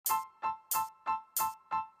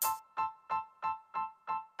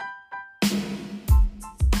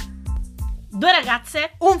Due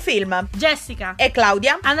ragazze, un film. Jessica E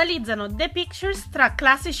Claudia analizzano the pictures tra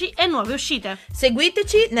classici e nuove uscite.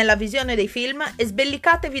 Seguiteci nella visione dei film e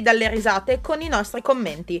sbellicatevi dalle risate con i nostri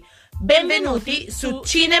commenti. Benvenuti su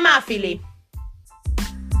Cinemafili.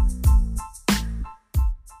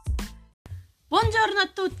 Buongiorno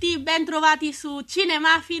a tutti, ben trovati su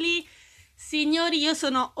Cinemafili. Signori, io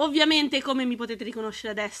sono ovviamente, come mi potete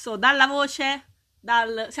riconoscere adesso, dalla voce,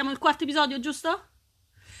 siamo al quarto episodio, giusto?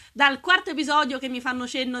 Dal quarto episodio che mi fanno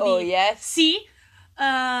cenno di... Oh yes. Sì,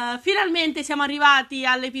 finalmente siamo arrivati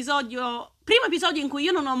all'episodio, primo episodio in cui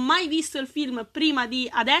io non ho mai visto il film prima di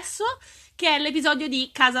adesso, che è l'episodio di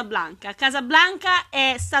Casablanca. Casablanca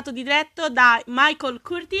è stato diretto da Michael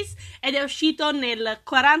Curtiz ed è uscito nel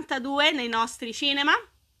 42 nei nostri cinema.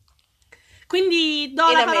 Quindi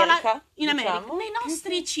do la parola in America, diciamo. nei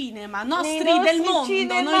nostri cinema, nostri Nei del nostri mondo.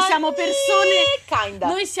 cinema, Noi siamo persone, kinda.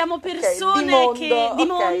 noi siamo persone di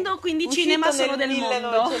mondo, quindi uscito cinema solo del mondo.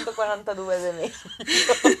 1942 ovviamente.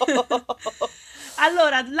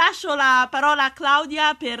 Allora, lascio la parola a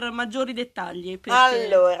Claudia per maggiori dettagli. Perché...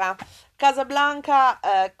 Allora, Casablanca,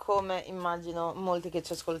 come immagino molti che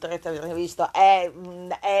ci ascolterete avrete visto, è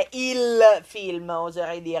il film,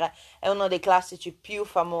 oserei dire, è uno dei classici più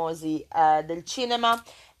famosi del cinema.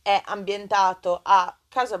 È ambientato a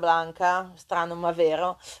Casablanca, strano ma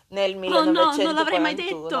vero, nel 1941. No, non l'avrei mai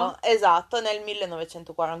detto. Esatto, nel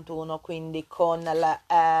 1941, quindi con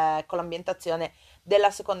l'ambientazione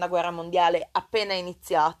della seconda guerra mondiale appena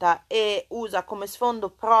iniziata, e usa come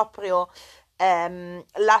sfondo proprio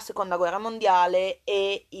la seconda guerra mondiale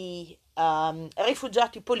e i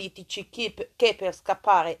rifugiati politici che per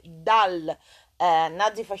scappare dal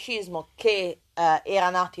nazifascismo che era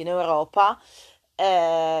nato in Europa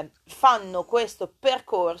fanno questo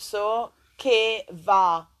percorso che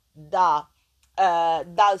va dal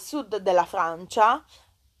sud della Francia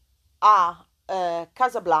a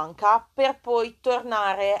Casablanca per poi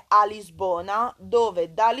tornare a Lisbona,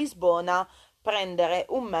 dove da Lisbona prendere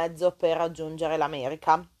un mezzo per raggiungere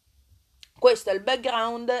l'America. Questo è il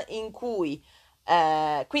background in cui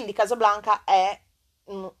quindi Casablanca è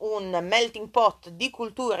un melting pot di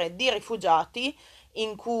culture e di rifugiati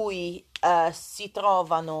in cui si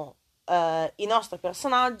trovano i nostri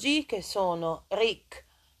personaggi, che sono Rick,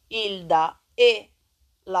 Hilda e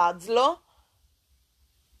Laszlo,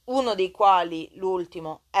 uno dei quali,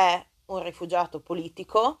 l'ultimo, è un rifugiato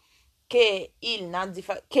politico che i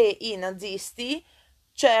nazisti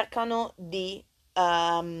cercano di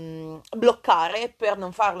bloccare per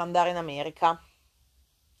non farlo andare in America.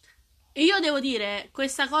 Io devo dire,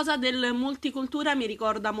 questa cosa del multicultura mi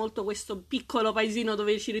ricorda molto questo piccolo paesino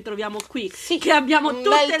dove ci ritroviamo qui, Sì, che abbiamo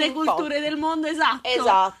tutte le pot. culture del mondo, esatto.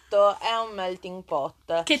 Esatto, è un melting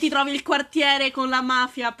pot. Che ti trovi il quartiere con la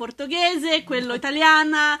mafia portoghese, quello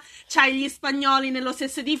italiana, c'hai gli spagnoli nello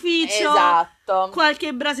stesso edificio, esatto,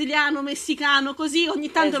 qualche brasiliano, messicano, così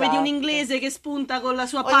ogni tanto vedi un inglese che spunta con la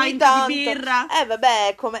sua ogni pint tanto, di birra. Vabbè,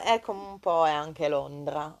 è come un po' è anche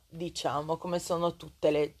Londra, diciamo, come sono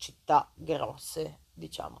tutte le città grosse,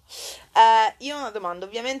 diciamo. Io ho una domanda,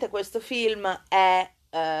 ovviamente questo film è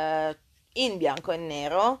in bianco e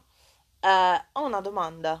nero. Ho una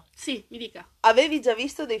domanda. Sì, mi dica. Avevi già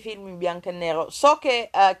visto dei film in bianco e nero? So che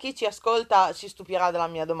chi ci ascolta si stupirà della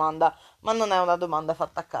mia domanda, ma non è una domanda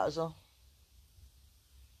fatta a caso.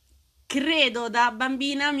 Credo da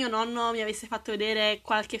bambina mio nonno mi avesse fatto vedere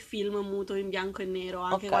qualche film muto in bianco e nero,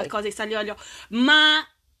 anche qualcosa di Stagliolio, ma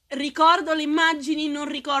ricordo le immagini, non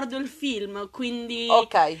ricordo il film, quindi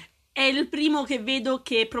è il primo che vedo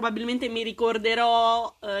che probabilmente mi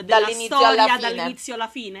ricorderò della storia dall'inizio alla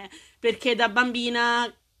fine, perché da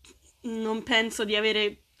bambina non penso di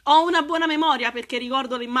avere... Ho una buona memoria perché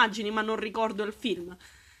ricordo le immagini, ma non ricordo il film.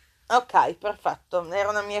 Ok, perfetto, era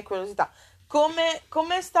una mia curiosità.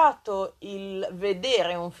 Com'è stato il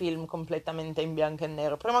vedere un film completamente in bianco e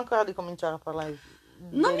nero? Prima ancora di cominciare a parlare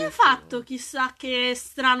non mi ha fatto chissà che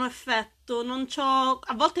strano effetto,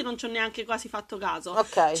 a volte non ci ho neanche quasi fatto caso.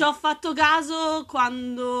 Ok. Ci ho fatto caso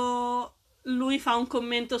quando lui fa un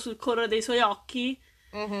commento sul colore dei suoi occhi.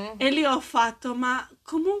 Mm-hmm. E lì ho fatto, ma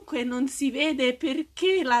comunque non si vede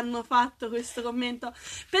perché l'hanno fatto questo commento.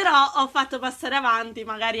 Però ho fatto passare avanti,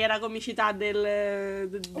 magari era comicità della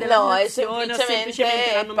situazione, o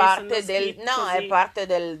semplicemente l'hanno messo nello script, è parte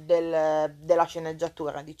della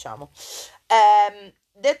sceneggiatura, diciamo.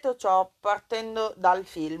 Detto ciò, partendo dal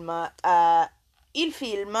film, il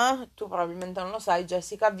film, tu probabilmente non lo sai,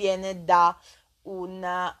 Jessica, viene da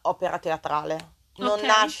un'opera teatrale. Non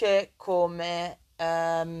nasce come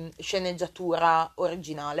sceneggiatura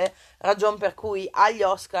originale, ragion per cui agli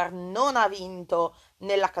Oscar non ha vinto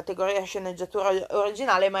nella categoria sceneggiatura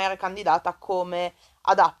originale, ma era candidata come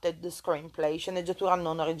adapted screenplay, sceneggiatura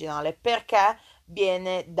non originale, perché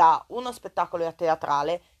viene da uno spettacolo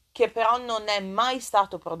teatrale che però non è mai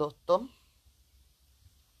stato prodotto.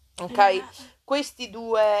 Ok, questi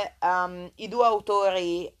due, i due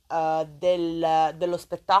autori dello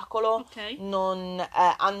spettacolo non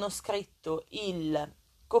hanno scritto il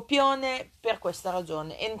copione per questa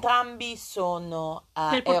ragione. Entrambi sono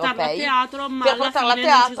per portarla europei, a teatro, ma per alla portarla a fine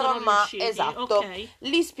non ci teatro, sono ma riusciti. esatto. Ok.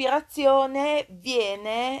 L'ispirazione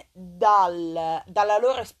viene dalla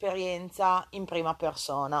loro esperienza in prima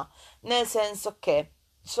persona, nel senso che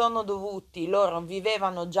loro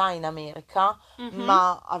vivevano già in America,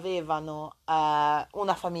 ma avevano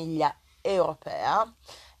una famiglia europea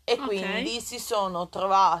e quindi si sono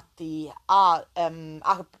trovati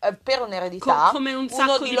per un'eredità come un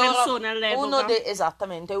sacco di persone all'epoca.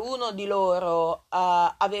 Esattamente, uno di loro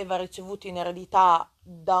aveva ricevuto in eredità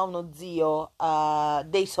da uno zio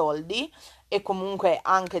dei soldi e comunque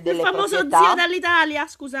anche delle proprietà. Il famoso zio dall'Italia,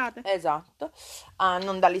 scusate. Esatto,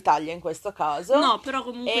 non dall'Italia in questo caso. No, però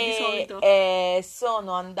comunque di solito.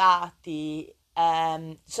 Sono andati,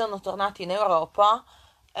 sono tornati in Europa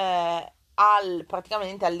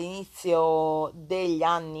praticamente all'inizio degli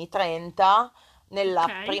anni 30, nella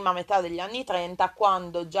prima metà degli anni 30,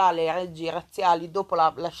 quando già le leggi razziali, dopo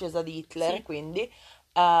l'ascesa di Hitler, quindi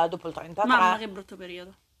dopo il 33. Mamma, che brutto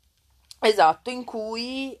periodo. Esatto, in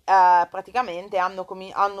cui praticamente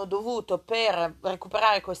hanno dovuto, per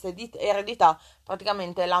recuperare questa eredità,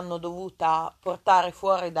 praticamente l'hanno dovuta portare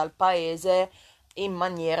fuori dal paese in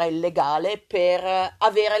maniera illegale per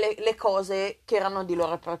avere le cose che erano di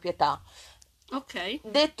loro proprietà. Ok.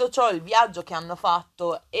 Detto ciò, il viaggio che hanno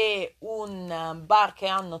fatto e un bar che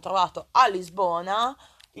hanno trovato a Lisbona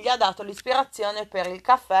gli ha dato l'ispirazione per il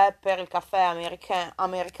caffè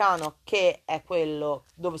americano, che è quello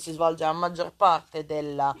dove si svolge la maggior parte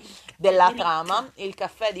della trama, il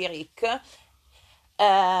caffè di Rick.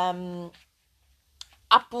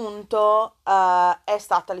 Appunto è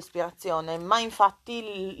stata l'ispirazione, ma infatti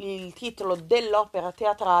il titolo dell'opera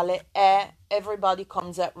teatrale è Everybody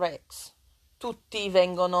Comes at Rick's, tutti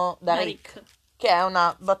vengono da Rick, che è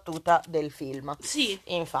una battuta del film. Sì.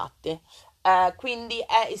 Infatti. Quindi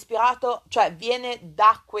è ispirato, cioè viene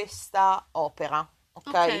da questa opera,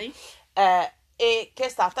 ok? E che è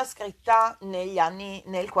stata scritta negli anni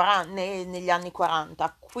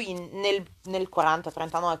 40, quindi nel 40,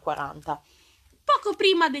 39, 40. Poco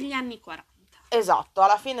prima degli anni 40. Esatto,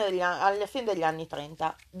 alla fine degli anni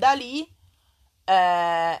 30. Da lì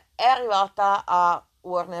è arrivata a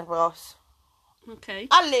Warner Bros. Ok.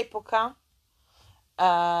 All'epoca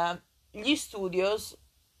gli studios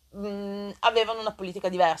avevano una politica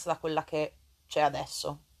diversa da quella che c'è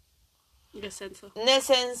adesso. In che senso? Nel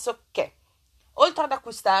senso che, oltre ad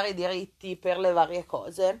acquistare i diritti per le varie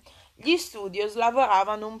cose, gli studios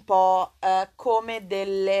lavoravano un po' come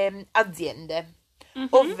delle aziende.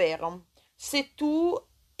 Ovvero, se tu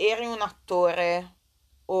eri un attore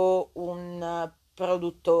o un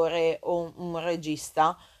produttore o un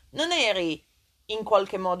regista, non eri in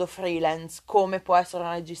qualche modo freelance, come può essere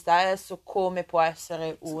un regista adesso, come può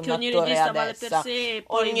essere un che ogni attore regista adesso. vale per sé e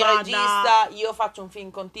poi ogni regista, io faccio un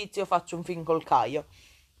film con Tizio, faccio un film col Caio.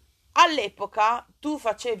 All'epoca tu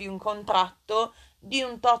facevi un contratto di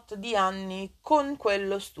un tot di anni con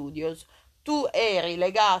quello studios. Tu eri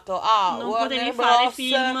legato a non Warner potevi Bros. fare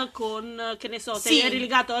film con, che ne so, se eri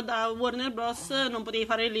legato a Warner Bros. Non potevi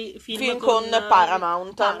fare film con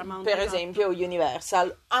Paramount, per esatto. esempio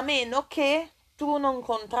Universal, a meno che tu non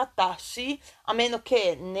contrattassi, a meno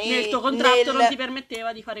che nel tuo contratto non ti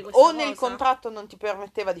permetteva di fare questa cosa. O nel contratto non ti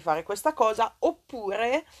permetteva di fare questa cosa,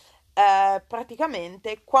 oppure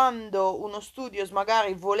praticamente quando uno studios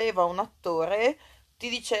magari voleva un attore,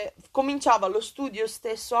 cominciava lo studio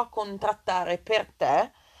stesso a contrattare per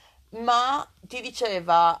te, ma ti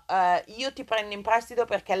diceva io ti prendo in prestito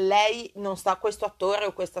perché questo attore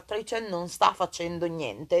o questa attrice non sta facendo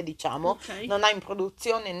niente, diciamo, non ha in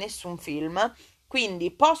produzione nessun film, quindi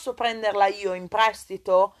posso prenderla io in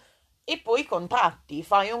prestito. E poi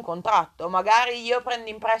fai un contratto, magari io prendo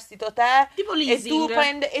in prestito te tipo e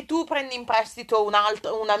tu prendi in prestito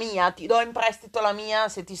una mia, ti do in prestito la mia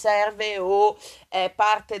se ti serve, o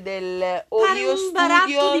parte del o pare io un baratto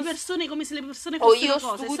studios, di persone, come se le persone fossero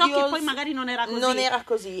cose. So che poi magari non era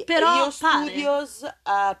così. Però io studios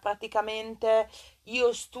praticamente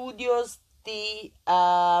io studios ti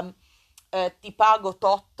pago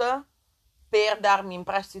tot per darmi in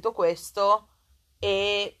prestito questo,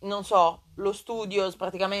 e non so, lo studio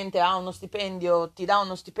praticamente ha uno stipendio, ti dà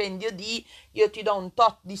uno stipendio io ti do un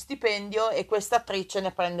tot di stipendio e questa attrice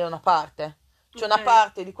ne prende una parte. Cioè una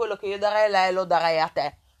parte di quello che io darei a lei lo darei a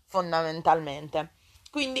te, fondamentalmente.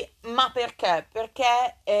 Quindi, ma perché?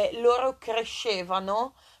 Perché loro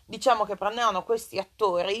crescevano, diciamo che prendevano questi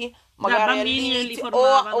attori magari all'inizio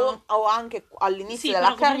o anche all'inizio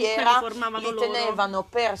della carriera, li tenevano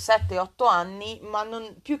per 7-8 anni, ma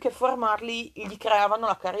più che formarli gli creavano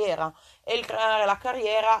la carriera, e il creare la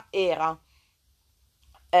carriera era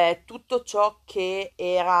tutto ciò che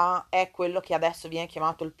è quello che adesso viene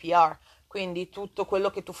chiamato il PR, quindi tutto quello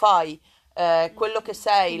che tu fai, quello che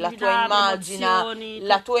sei, la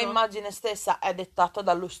tua immagine stessa è dettata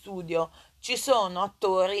dallo studio. Ci sono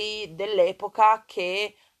attori dell'epoca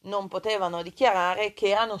che non potevano dichiarare che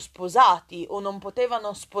erano sposati o non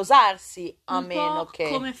potevano sposarsi a meno che...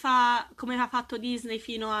 come ha fatto Disney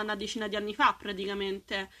fino a una decina di anni fa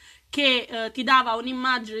praticamente, che ti dava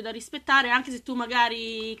un'immagine da rispettare anche se tu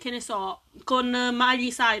magari, che ne so, con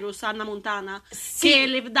Miley Cyrus, Anna Montana, che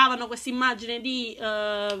le davano questa immagine di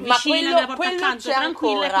vicina che la porta accanto,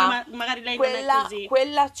 tranquilla, e poi magari lei non è così.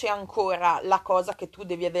 Quella c'è ancora, la cosa che tu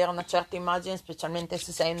devi avere una certa immagine, specialmente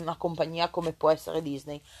se sei in una compagnia come può essere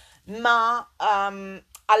Disney, ma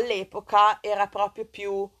all'epoca era proprio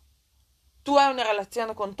più: tu hai una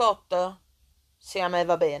relazione con Tot? Se a me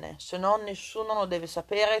va bene, se no nessuno lo deve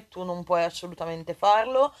sapere, tu non puoi assolutamente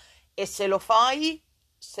farlo, e se lo fai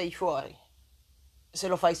sei fuori. Se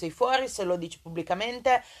lo fai sei fuori, se lo dici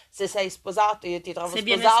pubblicamente, se sei sposato io ti trovo sposato.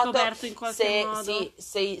 Se viene scoperto in qualche modo.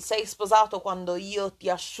 Sì, sei sposato quando io ti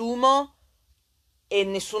assumo e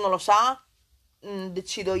nessuno lo sa,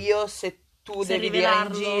 decido io se tu devi dire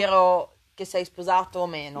in giro che sei sposato o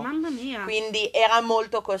meno. Mamma mia. Quindi era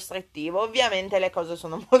molto costrittivo. Ovviamente le cose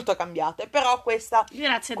sono molto cambiate, però questa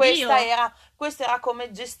era come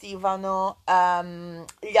gestivano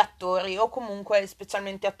gli attori, o comunque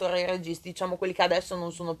specialmente attori e registi, diciamo quelli che adesso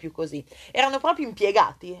non sono più così. Erano proprio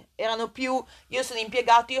impiegati, io sono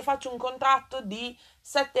impiegato, io faccio un contratto di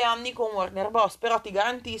 7 anni con Warner Bros, però ti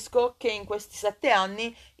garantisco che in questi 7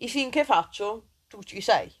 anni i film che faccio tu ci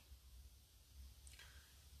sei.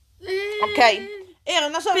 Ok? Era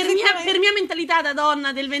una sorta per mia mentalità da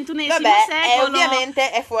donna del XXI secolo,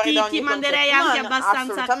 ovviamente è fuori da ogni ti manderei concetto. anche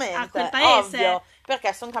abbastanza a quel paese, ovvio,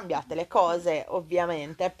 perché sono cambiate le cose,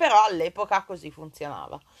 ovviamente, però all'epoca così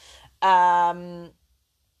funzionava.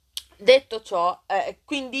 Detto ciò,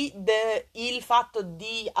 quindi il fatto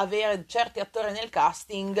di avere certi attori nel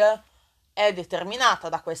casting è determinata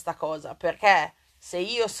da questa cosa, perché se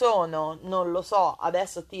io sono, non lo so,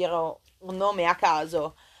 adesso tiro un nome a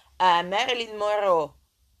caso, Marilyn Monroe,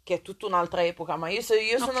 che è tutta un'altra epoca, ma io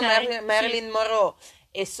sono Marilyn Monroe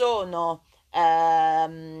e sono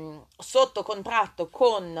sotto contratto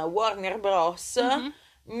con Warner Bros.,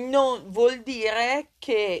 non vuol dire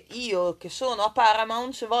che io, che sono a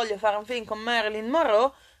Paramount, se voglio fare un film con Marilyn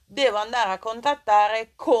Monroe, devo andare a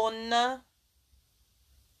contattare con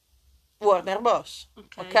Warner Bros.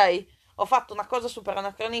 Ok? Ho fatto una cosa super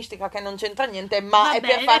anacronistica che non c'entra niente, ma è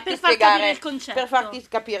per farti spiegare il concetto. Per farti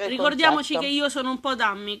capire il Ricordiamoci concetto. che io sono un po'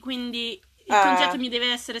 dummy, quindi il concetto mi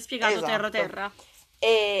deve essere spiegato terra.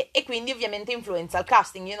 E quindi ovviamente influenza il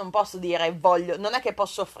casting. Io non posso dire non è che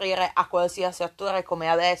posso offrire a qualsiasi attore come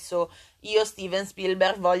adesso, io Steven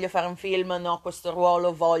Spielberg voglio fare un film, no, questo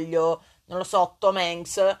ruolo voglio, non lo so, Tom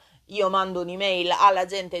Hanks. Io mando un'email alla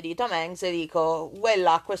gente di Tom Hanks e dico: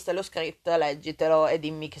 "Quella, questo è lo script, leggitelo e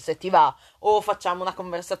dimmi che se ti va, o facciamo una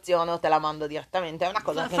conversazione o te la mando direttamente". È una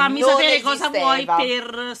cosa che fammi non sapere esisteva. Cosa vuoi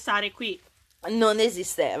per stare qui. Non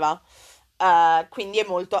esisteva. Quindi è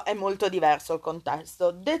molto diverso il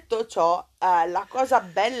contesto. Detto ciò, la cosa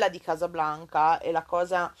bella di Casablanca e la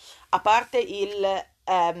cosa, a parte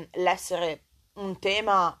l'essere un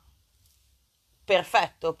tema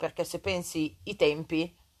perfetto, perché se pensi i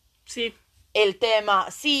tempi, sì, e il tema,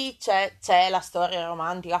 sì, c'è la storia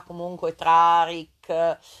romantica comunque tra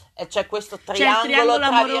Rick, c'è questo triangolo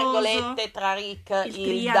tra virgolette tra Rick,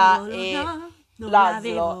 Hilda e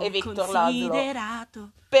Laszlo e Victor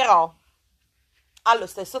Laszlo. Però allo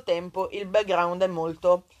stesso tempo il background è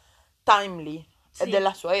molto timely, sì,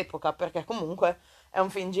 della sua epoca, perché comunque è un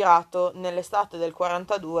film girato nell'estate del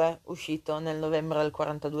 42, uscito nel novembre del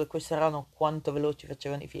 42. Questi erano quanto veloci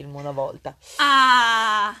facevano i film una volta.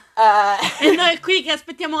 E noi qui che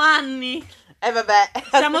aspettiamo anni. vabbè.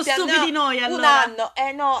 Siamo stupidi noi, allora. Un anno.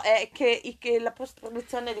 No, è che la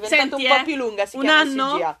post-produzione è diventata un po' più lunga. Si un chiama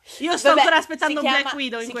anno? CGI. Io sto ancora aspettando Black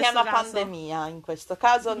Widow in questo caso. Si chiama pandemia in questo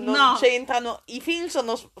caso. Non c'entrano. I film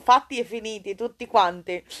sono fatti e finiti, tutti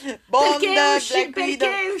quanti. Bond, perché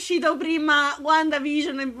è uscito prima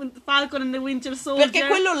WandaVision e Falcon and the Winter Soldier? Perché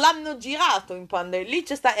quello l'hanno girato in pandemia. Lì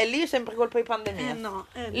è sempre colpa di pandemia.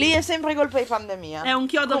 Lì è sempre colpa di pandemia. È un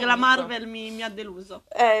chiodo che la Marvel mi ha deluso.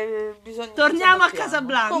 Bisogna Torniamo a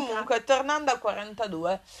Casablanca. Comunque, tornando al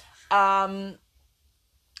 42,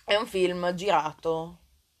 è un film girato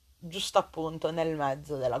giusto appunto nel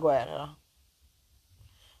mezzo della guerra.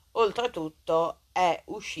 Oltretutto è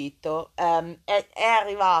uscito, è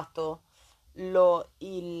arrivato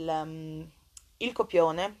il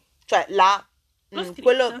copione, cioè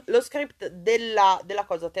lo script della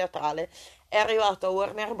cosa teatrale è arrivato a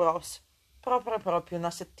Warner Bros. Proprio una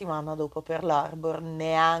settimana dopo Pearl Harbor,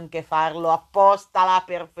 neanche farlo apposta alla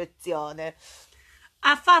perfezione.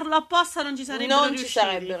 A farlo apposta non ci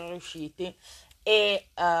sarebbero riusciti. E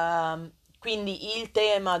quindi il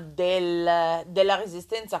tema della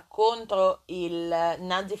resistenza contro il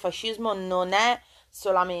nazifascismo non è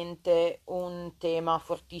solamente un tema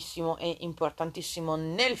fortissimo e importantissimo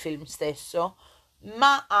nel film stesso,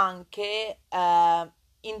 ma anche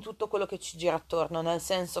in tutto quello che ci gira attorno, nel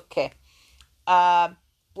senso che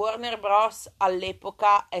Warner Bros.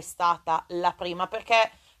 All'epoca è stata la prima,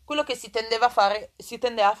 perché quello che si tendeva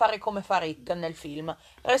a fare come fa Rick nel film,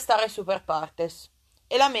 restare super partes,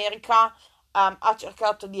 e l'America ha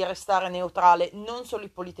cercato di restare neutrale non solo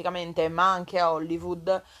politicamente ma anche a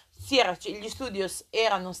Hollywood. Gli studios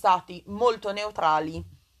erano stati molto neutrali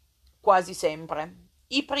quasi sempre,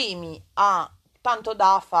 i primi a tanto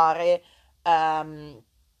da fare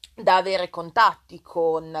da avere contatti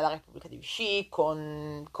con la Repubblica di Vichy,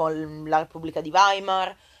 con la Repubblica di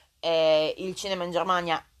Weimar. Il cinema in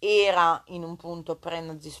Germania era in un punto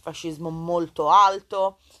pre-nazifascismo molto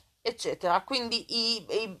alto, eccetera. Quindi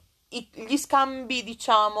gli scambi,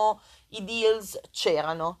 diciamo, i deals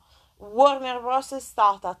c'erano. Warner Bros. È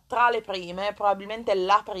stata tra le prime, probabilmente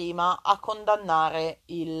la prima, a condannare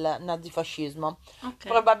il nazifascismo.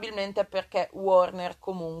 Okay. Probabilmente perché Warner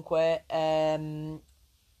comunque,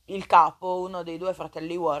 il capo, uno dei due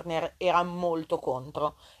fratelli Warner, era molto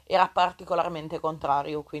contro, era particolarmente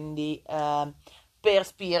contrario, quindi per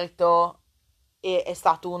spirito è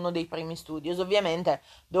stato uno dei primi studios. Ovviamente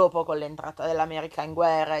dopo, con l'entrata dell'America in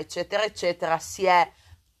guerra, eccetera eccetera, si è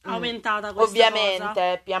aumentata questa ovviamente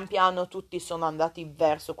cosa. Pian piano tutti sono andati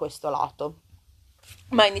verso questo lato,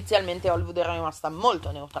 ma inizialmente Hollywood era rimasta molto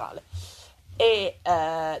neutrale. E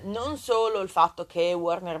non solo il fatto che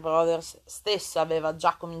Warner Brothers stessa aveva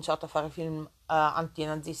già cominciato a fare film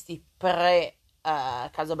antinazisti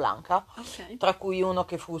Casablanca, Okay. tra cui uno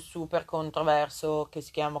che fu super controverso, che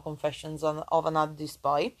si chiama Confessions of an Nazi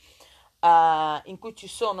Spy, in cui ci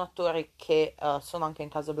sono attori che sono anche in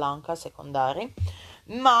Casablanca, secondari,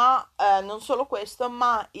 ma non solo questo,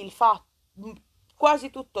 ma il fatto, quasi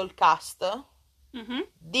tutto il cast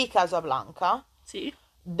di Casablanca, Sì.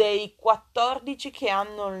 dei 14 che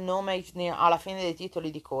hanno il nome alla fine dei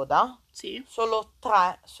titoli di coda, Sì. solo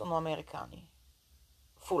 3 sono americani,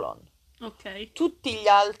 full on. Ok. Tutti gli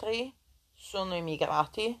altri sono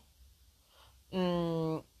immigrati,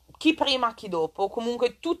 chi prima chi dopo,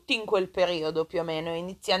 comunque tutti in quel periodo più o meno,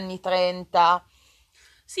 inizi anni 30.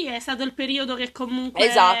 Sì, è stato il periodo che comunque...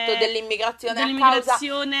 Esatto,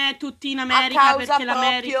 dell'immigrazione tutti in America, perché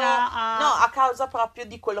l'America ha... No, a causa proprio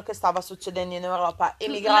di quello che stava succedendo in Europa.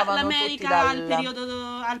 Emigravano tutti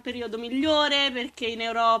al periodo migliore, perché in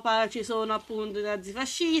Europa ci sono appunto i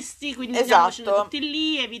nazifascisti, quindi esatto, andiamocene tutti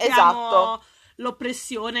lì, evitiamo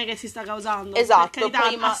l'oppressione che si sta causando. Esatto, per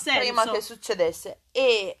carità, prima che succedesse.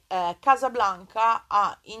 E Casablanca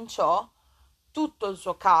ha in ciò tutto il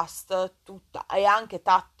suo cast, e anche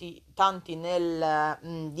tanti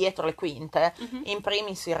dietro le quinte, in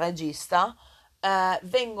primis il regista,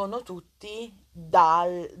 vengono tutti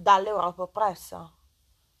dall'Europa oppressa,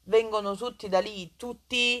 vengono tutti da lì,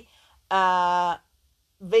 tutti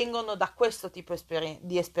vengono da questo tipo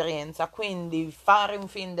di esperienza, quindi fare un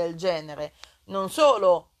film del genere, non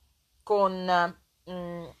solo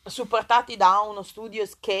supportati da uno studio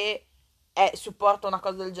che supporta una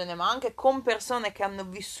cosa del genere, ma anche con persone che hanno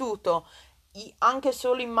vissuto anche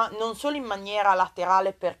solo non solo in maniera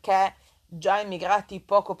laterale, perché già emigrati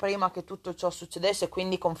poco prima che tutto ciò succedesse,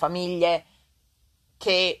 quindi con familiari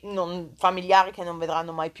che non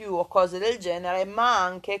vedranno mai più o cose del genere, ma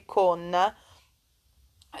anche con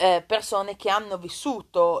persone che hanno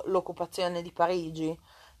vissuto l'occupazione di Parigi,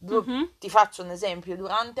 Ti faccio un esempio: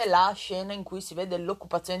 durante la scena in cui si vede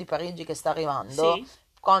l'occupazione di Parigi che sta arrivando, Sì.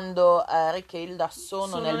 quando Rick e Hilda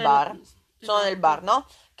sono nel bar, no?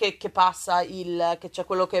 Che passa che c'è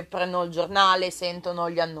quello che prendono il giornale, sentono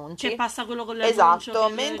gli annunci. Che passa quello con l'annuncio. Esatto,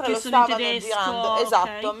 mentre lo stavano girando,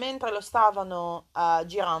 esatto, mentre lo stavano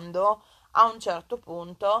girando, a un certo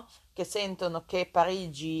punto che sentono che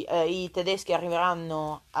Parigi, i tedeschi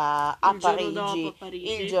arriveranno a Parigi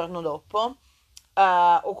il giorno dopo,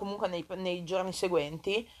 o comunque nei giorni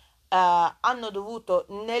seguenti, hanno dovuto,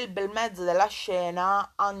 nel bel mezzo della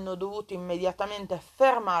scena, hanno dovuto immediatamente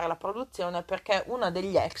fermare la produzione perché una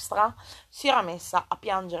degli extra si era messa a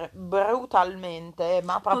piangere brutalmente,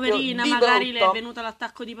 ma proprio poverina, di magari brutto, le è venuto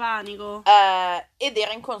l'attacco di panico. ed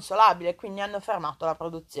era inconsolabile, quindi hanno fermato la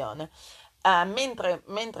produzione. Mentre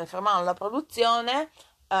fermavano la produzione,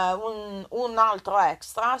 un altro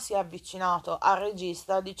extra si è avvicinato al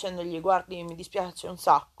regista dicendogli: guardi, mi dispiace un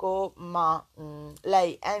sacco, ma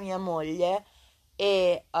lei è mia moglie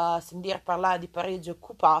e sentir parlare di Parigi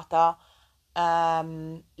occupata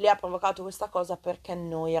le ha provocato questa cosa perché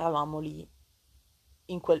noi eravamo lì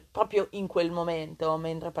proprio in quel momento,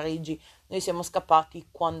 mentre noi siamo scappati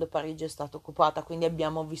quando Parigi è stata occupata, quindi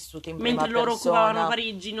abbiamo vissuto in prima persona. Mentre loro occupavano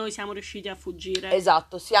Parigi, noi siamo riusciti a fuggire.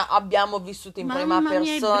 Esatto, abbiamo vissuto in prima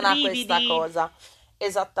persona questa cosa.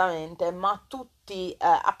 Esattamente, ma tutti,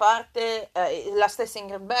 a parte la stessa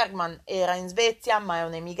Ingrid Bergman era in Svezia, ma è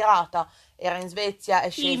un'emigrata, era in Svezia, è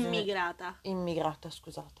scesa immigrata,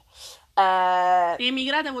 scusate.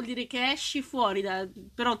 Emigrata vuol dire che esci fuori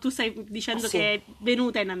però tu stai dicendo che è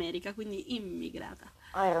venuta in America, quindi immigrata.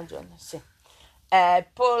 Hai ragione, sì.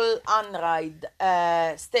 Paul Unreid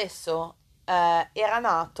stesso era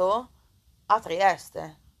nato a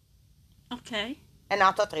Trieste. Ok. È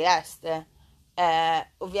nato a Trieste.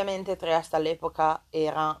 Ovviamente Trieste all'epoca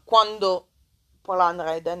quando Paul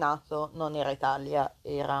Unreid è nato, non era Italia,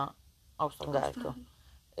 era Austro-Ungarico.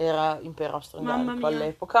 Era impero austro-ungarico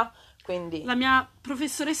all'epoca, quindi la mia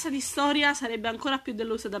professoressa di storia sarebbe ancora più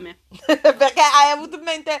delusa da me. Perché hai avuto in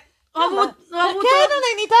mente perché non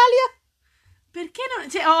è in Italia? Perché non,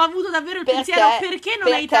 cioè, ho avuto davvero il pensiero perché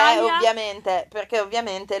non è Italia? Perché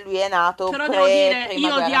ovviamente lui è nato però devo dire, prima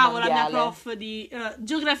io guerra odiavo mondiale. La mia prof di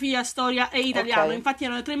geografia, storia e italiano. Okay. Infatti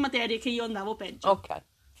erano 3 materie che io andavo peggio. Ok.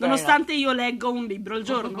 Nonostante io leggo un libro al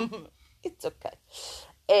giorno. It's ok.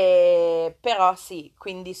 Però sì,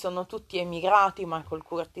 quindi sono tutti emigrati, Michael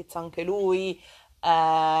Curtiz anche lui,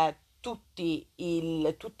 tutti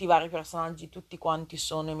i vari personaggi, tutti quanti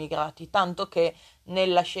sono emigrati, tanto che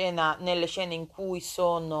nelle scene in cui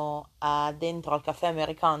sono dentro al caffè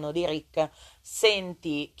americano di Rick,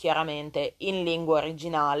 senti chiaramente in lingua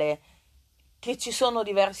originale che ci sono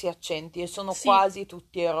diversi accenti e sono quasi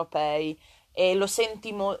tutti europei. E lo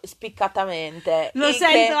senti spiccatamente. Lo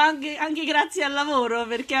sento anche grazie al lavoro,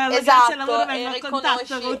 perché grazie al lavoro vengo a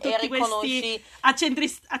contatto con tutti questi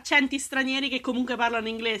accenti stranieri che comunque parlano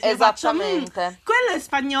inglese. Esattamente. Quello è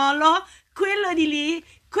spagnolo, quello è di lì,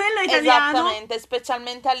 quello è italiano. Esattamente,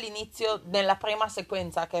 specialmente all'inizio, nella prima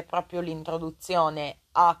sequenza, che è proprio l'introduzione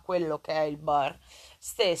a quello che è il bar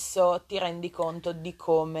stesso, ti rendi conto di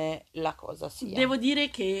come la cosa sia. Devo dire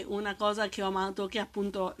che una cosa che ho amato, che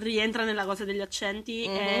appunto rientra nella cosa degli accenti,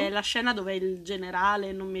 è la scena dove il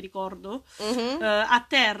generale, non mi ricordo, a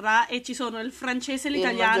terra e ci sono il francese e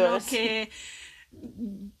l'italiano che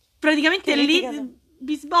praticamente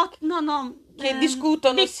che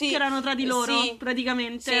discutono, erano tra di loro,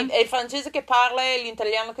 praticamente. Sì, è il francese che parla e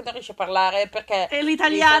l'italiano che non riesce a parlare perché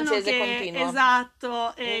l'italiano il francese continua.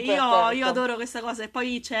 Esatto, e io adoro questa cosa. E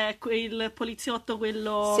poi c'è il poliziotto,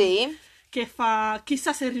 quello che fa,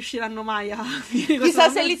 chissà se riusciranno mai a chissà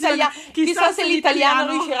se l'italiano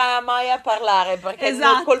riuscirà mai a parlare, perché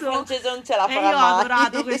col francese non ce la farà mai. Io ho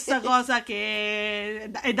adorato questa cosa, che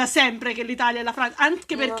è da sempre che l'Italia e la Francia,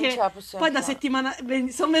 anche perché poi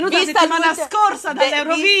sono venuta la settimana scorsa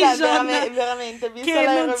dall'Eurovision, veramente, che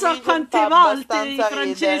non so quante volte i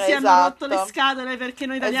francesi hanno rotto le scatole perché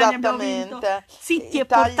noi italiani abbiamo vinto. Zitti e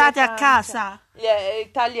portate a casa.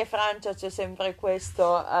 Italia e Francia c'è sempre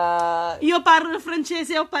questo. Io parlo il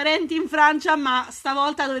francese, ho parenti in Francia, ma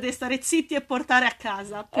stavolta dovete stare zitti e portare a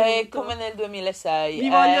casa. È come nel 2006. Vi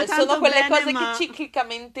voglio tanto sono quelle bene, cose che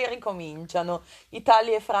ciclicamente ricominciano.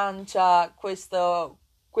 Italia e Francia,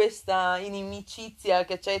 questa inimicizia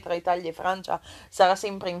che c'è tra Italia e Francia sarà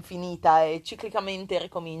sempre infinita e ciclicamente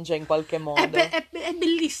ricomincia in qualche modo. È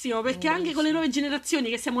bellissimo, perché anche con le nuove generazioni,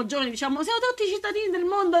 che siamo giovani, diciamo siamo tutti cittadini del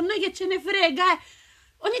mondo, a noi che ce ne frega,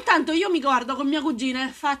 Ogni tanto io mi guardo con mia cugina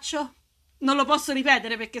e faccio, non lo posso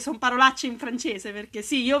ripetere perché sono parolacce in francese, perché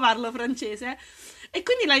sì, io parlo francese, E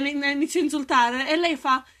quindi la inizio a insultare e lei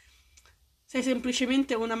fa: sei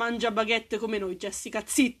semplicemente una mangia baguette come noi, Jessica,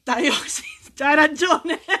 zitta. Io sì, hai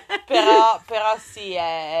ragione. Però sì,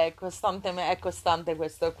 è costante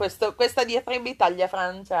questa diatriba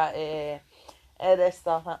Italia-Francia ed è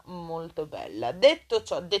stata molto bella. Detto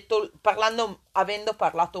ciò, avendo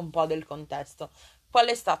parlato un po' del contesto, qual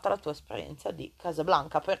è stata la tua esperienza di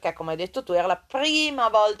Casablanca? Perché, come hai detto tu, era la prima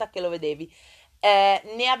volta che lo vedevi.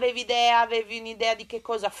 Ne avevi idea? Avevi un'idea di che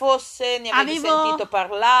cosa fosse? Ne avevi sentito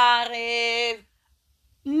parlare?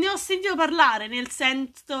 Ne ho sentito parlare, nel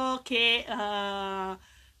senso che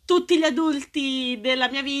tutti gli adulti della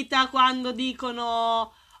mia vita, quando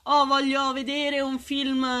dicono oh, voglio vedere un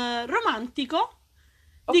film romantico,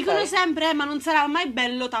 dicono sempre ma non sarà mai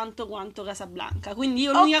bello tanto quanto Casablanca. Quindi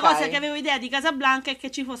io l'unica cosa che avevo idea di Casablanca è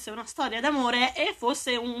che ci fosse una storia d'amore e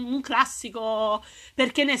fosse un classico,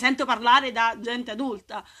 perché ne sento parlare da gente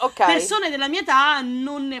adulta. Persone della mia età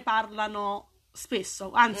non ne parlano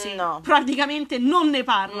spesso, anzi praticamente non ne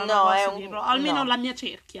parlano, almeno la mia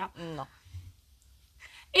cerchia.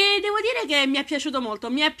 E devo dire che mi è piaciuto molto.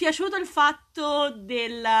 Mi è piaciuto il fatto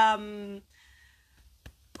dell'inno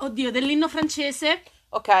francese.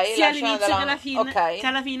 Sia all'inizio che alla fine. Che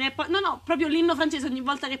alla fine. No, proprio l'inno francese ogni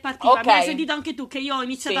volta che partiva. Mi hai sentito anche tu che io ho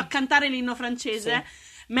iniziato a cantare l'inno francese.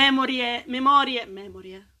 Memorie.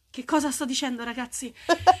 Che cosa sto dicendo, ragazzi?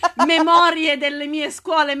 Memorie delle mie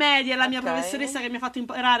scuole medie, la mia professoressa che mi ha fatto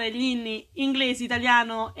imparare gli inni inglese,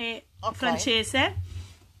 italiano e francese.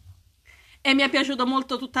 E mi è piaciuto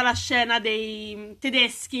molto tutta la scena dei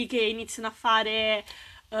tedeschi che iniziano a fare,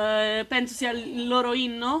 penso sia il loro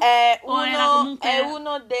inno. È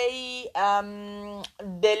uno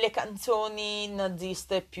delle canzoni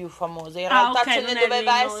naziste più famose. In realtà ce ne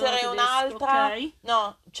doveva essere un'altra.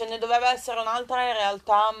 No, ce ne doveva essere un'altra in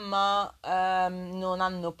realtà, ma non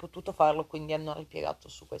hanno potuto farlo, quindi hanno ripiegato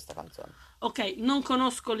su questa canzone. Non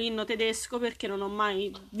conosco l'inno tedesco perché non ho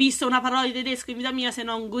mai visto una parola di tedesco in vita mia, se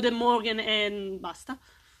non Guten Morgen e basta.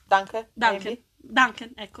 Danke,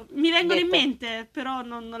 ecco. Mi vengono in mente, però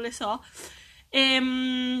non le so. E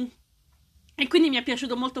quindi mi è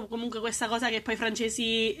piaciuto molto comunque questa cosa che poi i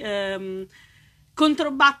francesi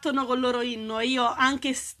controbattono col loro inno. E io,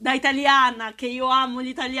 anche da italiana, che io amo gli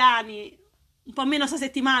italiani, un po' meno sta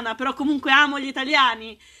settimana, però comunque amo gli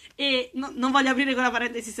italiani, e non voglio aprire quella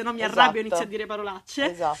parentesi, se no mi arrabbio e inizio a dire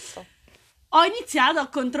parolacce. Ho iniziato a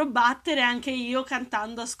controbattere anche io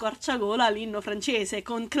cantando a squarciagola l'inno francese,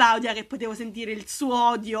 con Claudia che potevo sentire il suo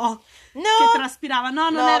odio che traspirava.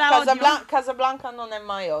 Non era odio. Casablanca non è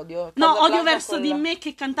mai odio. Odio verso di me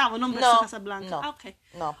che cantavo, non verso Casablanca.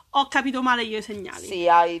 Ho capito male io i segnali. Sì,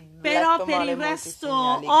 hai però per il resto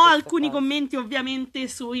ho alcuni commenti ovviamente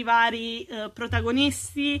sui vari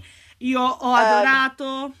protagonisti. Io ho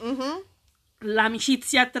adorato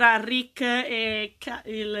l'amicizia tra Rick e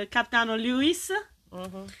il capitano Lewis,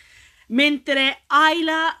 mentre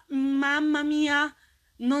Ayla, mamma mia,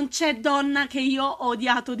 non c'è donna che io ho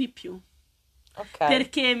odiato di più,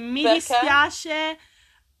 perché mi dispiace,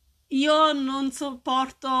 io non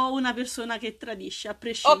sopporto una persona che tradisce, a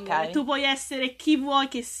prescindere. Tu puoi essere chi vuoi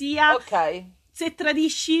che sia, se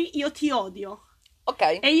tradisci io ti odio,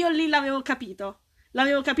 e io lì l'avevo capito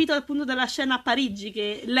dal punto della scena a Parigi,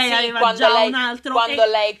 che lei aveva già un altro, quando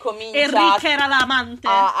lei comincia e Rick era l'amante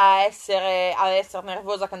a essere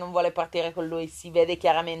nervosa, che non vuole partire con lui, si vede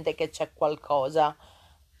chiaramente che c'è qualcosa,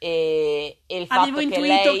 e il fatto che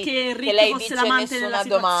lei fosse dice l'amante nessuna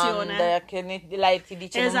domanda, che lei ti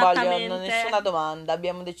dice non voglio nessuna domanda,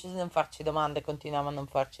 abbiamo deciso di non farci domande, continuiamo a non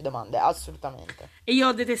farci domande, assolutamente. E io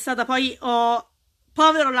ho detestata, poi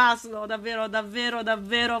povero Laszlo, davvero, davvero,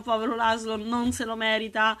 davvero, povero Laszlo, non se lo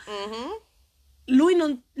merita.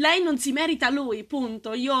 Lei non si merita lui,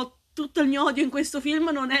 punto. Tutto il mio odio in questo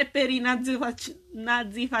film non è per i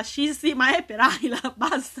nazifascisti, ma è per Ayla,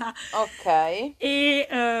 basta. E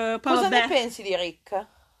poi cosa ne pensi di Rick?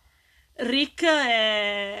 Rick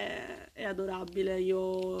è adorabile,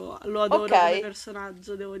 io lo adoro come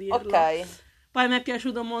personaggio, devo dirlo. Poi mi è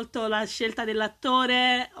piaciuto molto la scelta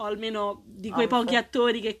dell'attore, o almeno di quei pochi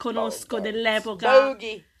attori che conosco dell'epoca.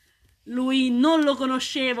 Lui non lo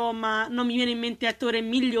conoscevo, ma non mi viene in mente attore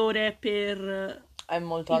migliore per è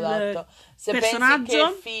molto adatto. Se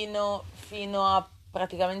personaggio. Pensi che fino a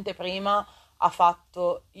praticamente prima ha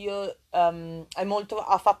fatto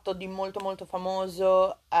ha fatto di molto molto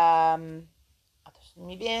famoso, adesso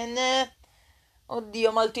mi viene,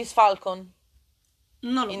 oddio, Maltese Falcon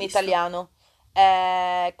non l'ho in visto. italiano.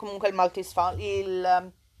 Comunque il Maltese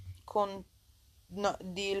il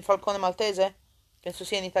falcone maltese, Penso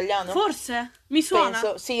sia in italiano. Forse, mi suona.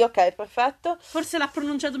 Penso, sì, ok, perfetto. Forse l'ha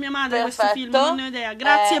pronunciato mia madre Perfetto. questo film, non ne ho idea.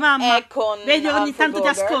 Grazie mamma. È con Vedi, ogni Humphrey tanto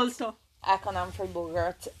Bogart. ti ascolto. È con Humphrey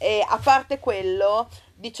Bogart. E a parte quello,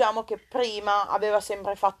 diciamo che prima aveva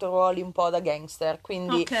sempre fatto ruoli un po' da gangster,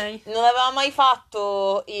 quindi non aveva mai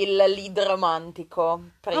fatto il lead romantico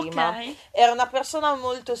prima. Era una persona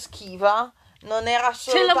molto schiva, non era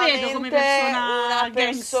assolutamente ce lo vedo come persona una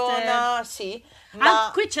persona, sì,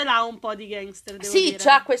 ma qui ce l'ha un po' di gangster, devo sì, dire.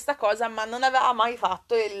 c'ha questa cosa, ma non aveva mai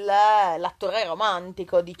fatto l'attore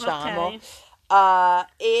romantico, diciamo.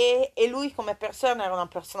 E lui come persona era una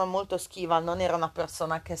persona molto schiva, non era una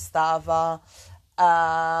persona che stava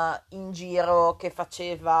in giro, che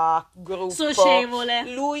faceva gruppo. Socievole.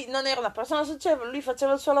 Lui non era una persona socievole, lui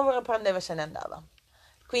faceva il suo lavoro, prendeva e se ne andava.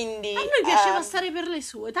 Quindi, a lui piaceva stare per le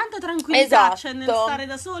sue, tanta tranquillità c'è nel stare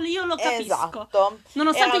da soli, io lo capisco. Esatto.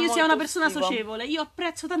 Nonostante io sia una persona socievole, io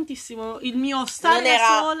apprezzo tantissimo il mio stare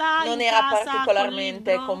da sola. Non in era casa,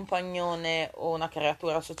 particolarmente compagnone o una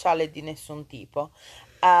creatura sociale di nessun tipo.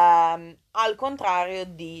 Al contrario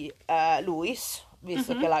di Louis,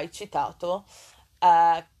 visto che l'hai citato,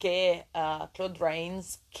 che Claude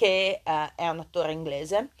Rains, che è un attore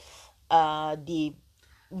inglese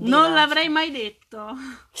non l'avrei mai detto.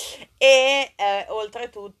 E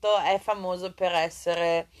oltretutto è famoso per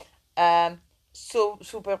essere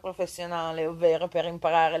super professionale, ovvero per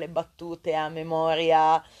imparare le battute a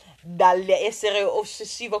memoria, dall'essere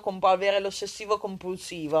ossessivo, avere l'ossessivo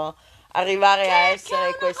compulsivo, arrivare a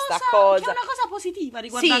essere questa cosa. Che è una cosa positiva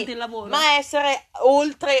riguardante il lavoro. Ma essere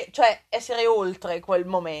oltre quel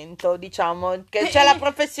momento, diciamo, che c'è la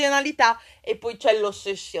professionalità e poi c'è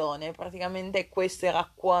l'ossessione. Praticamente questo era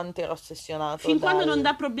quanto era ossessionato. Fin quando non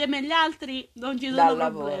dà problemi agli altri, non ci sono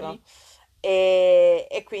problemi. Lavoro.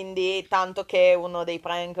 E quindi tanto che uno dei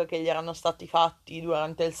prank che gli erano stati fatti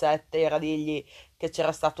durante il set era dirgli che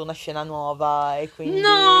c'era stata una scena nuova e quindi lui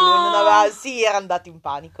non aveva, era andato in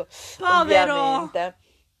panico, povero, ovviamente.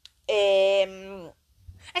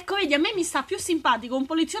 Ecco, vedi, a me mi sta più simpatico un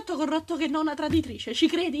poliziotto corrotto che non una traditrice, ci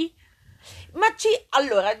credi?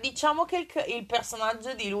 Allora, diciamo che il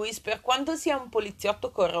personaggio di Louis, per quanto sia un poliziotto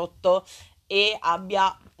corrotto e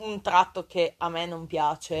abbia un tratto che a me non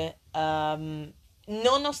piace,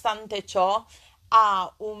 nonostante ciò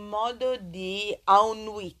ha un modo ha un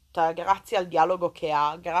wit, grazie al dialogo che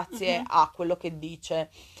ha, grazie a quello che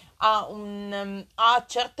dice, ha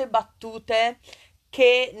certe battute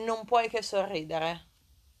che non puoi che sorridere,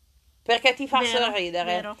 perché ti fa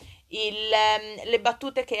sorridere. Vero. Le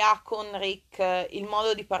battute che ha con Rick, il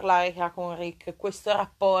modo di parlare che ha con Rick, questo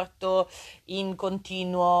rapporto in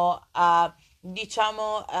continuo,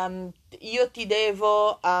 diciamo, io ti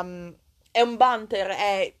devo, è un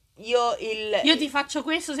banter, io ti faccio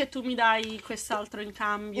questo se tu mi dai quest'altro in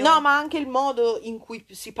cambio. No, ma anche il modo in cui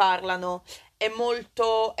si parlano è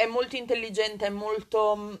molto intelligente, è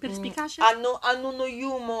molto perspicace. Hanno uno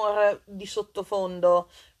humor di sottofondo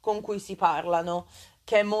con cui si parlano,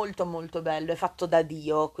 che è molto molto bello, è fatto da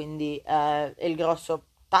Dio, quindi il grosso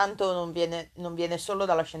tanto non viene solo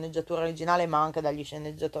dalla sceneggiatura originale, ma anche dagli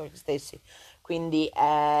sceneggiatori stessi, quindi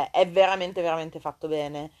è veramente veramente fatto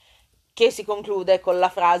bene, che si conclude con la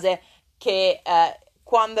frase che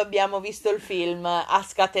quando abbiamo visto il film ha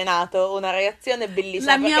scatenato una reazione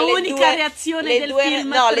bellissima. La mia unica reazione del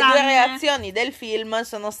film. No, le due reazioni del film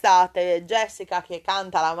sono state Jessica che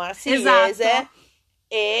canta la marsigliese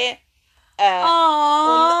e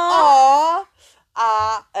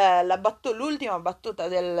l'ultima battuta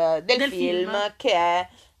del film, che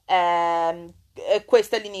è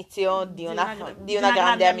questo è l'inizio di una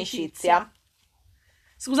grande amicizia.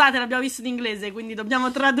 Scusate, l'abbiamo visto in inglese, quindi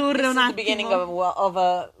dobbiamo tradurre un attimo. The beginning of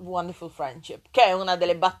a wonderful friendship, che è una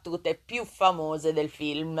delle battute più famose del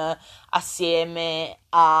film, assieme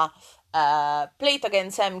a Play It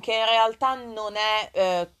Again Sam, che in realtà non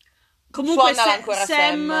è comunque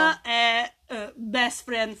Sam è best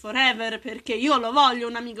friend forever, perché io lo voglio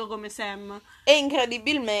un amico come Sam. E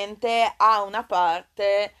incredibilmente ha una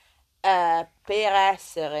parte per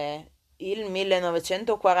essere il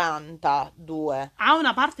 1942 ha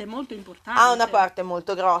una parte molto importante, ha una parte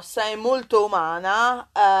molto grossa e molto umana,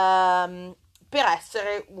 per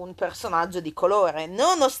essere un personaggio di colore,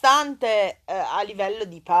 nonostante a livello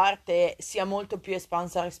di parte sia molto più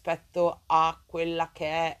espansa rispetto a quella che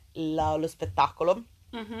è lo spettacolo,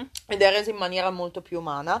 ed è reso in maniera molto più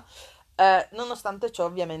umana. Nonostante ciò,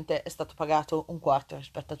 ovviamente è stato pagato un quarto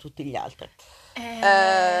rispetto a tutti gli altri.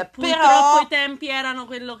 Purtroppo però i tempi erano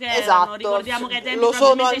quello che esatto, erano. Ricordiamo che ai tempi lo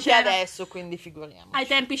sono anche adesso, quindi figuriamoci. Ai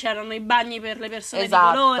tempi c'erano i bagni per le persone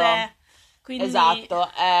esatto. di colore. Quindi... Esatto,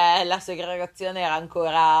 la segregazione era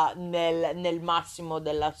ancora nel massimo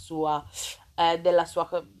del suo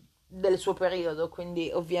periodo,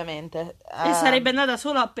 quindi ovviamente... E sarebbe andata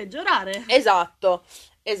solo a peggiorare. Esatto.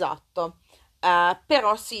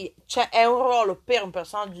 Però sì, è un ruolo per un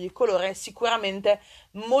personaggio di colore sicuramente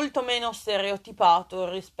molto meno stereotipato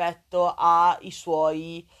rispetto ai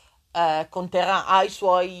suoi a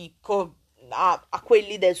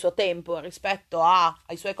quelli del suo tempo, rispetto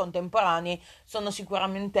ai suoi contemporanei, è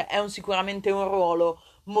sicuramente un ruolo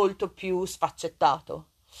molto più sfaccettato.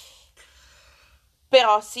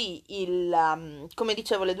 Però sì, come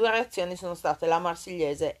dicevo, le due reazioni sono state la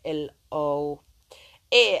marsigliese e il oh.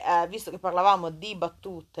 E visto che parlavamo di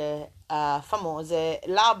battute famose,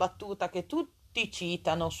 la battuta che tutti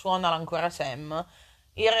citano, suonala ancora Sam,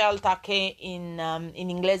 in realtà che in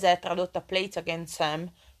inglese è tradotta Play It Again Sam,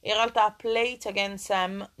 in realtà Play It Again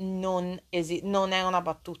Sam non è una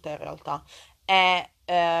battuta in realtà, è...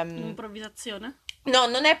 Un'improvvisazione? No,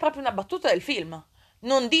 non è proprio una battuta del film,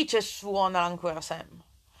 non dice suonala ancora Sam,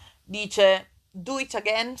 dice do it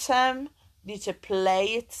again Sam, dice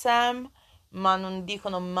play it Sam, ma non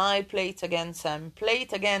dicono mai Play It Again Sam. Play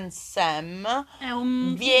It Again Sam è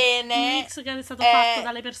un mix che è stato fatto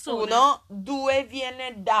dalle persone. 1, 2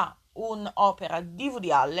 viene da un'opera di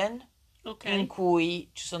Woody Allen, okay, in cui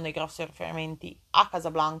ci sono dei grossi riferimenti a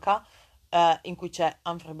Casablanca, in cui c'è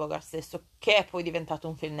Humphrey Bogart stesso, che è poi diventato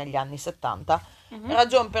un film negli anni 70,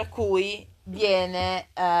 ragion per cui viene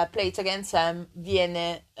Play It Again Sam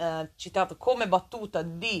viene citato come battuta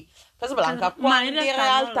di Casablanca, quando in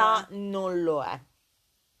realtà non lo è.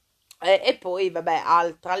 E poi,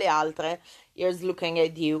 vabbè, tra le altre, Here's Looking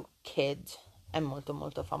at You, Kid, è molto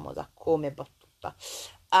molto famosa come battuta.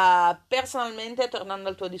 Personalmente, tornando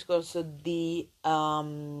al tuo discorso di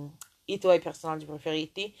i tuoi personaggi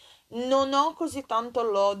preferiti, non ho così tanto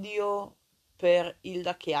l'odio per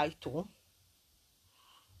Hilda che hai tu.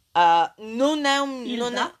 Non è un... Hilda?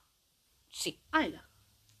 Non è... Sì. Ayla.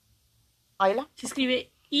 Ayla? Si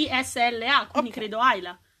scrive ISLA, quindi okay, credo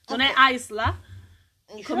Ayla. Non okay, è Isla,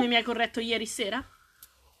 come sure? Mi hai corretto ieri sera?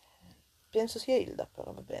 Penso sia Hilda,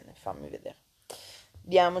 però va bene, fammi vedere.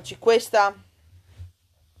 Diamoci questa...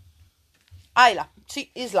 Ayla, sì,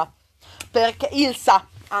 Isla. Perché Ilsa,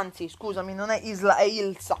 anzi, scusami, non è Isla, è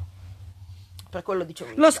Ilsa. Per quello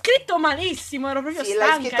dicevo Ilsa. L'ho scritto malissimo, ero proprio stanca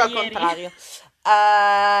l'hai scritto ieri. Al contrario.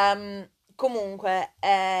 Comunque,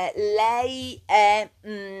 lei è...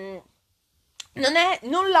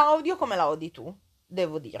 non la odio come la odi tu,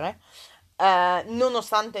 devo dire.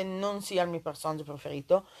 Nonostante non sia il mio personaggio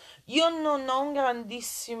preferito, io non ho un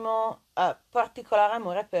grandissimo particolare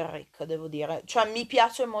amore per Rick, devo dire. Cioè, mi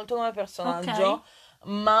piace molto come personaggio,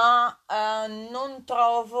 ma non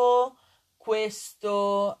trovo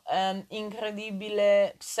questo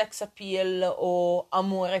incredibile sex appeal o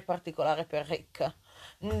amore particolare per Rick.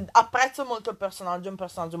 Apprezzo molto il personaggio, è un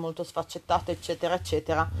personaggio molto sfaccettato, eccetera,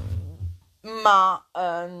 eccetera, ma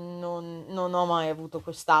non ho mai avuto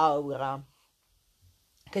quest'aura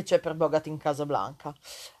che c'è per Bogart in Casablanca.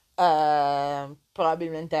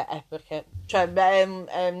 Probabilmente è perché, cioè,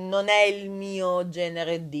 non è il mio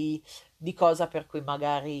genere di cosa per cui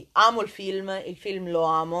magari amo il film lo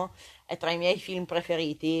amo, è tra i miei film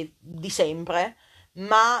preferiti di sempre,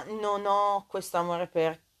 ma non ho questo amore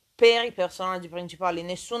per i personaggi principali.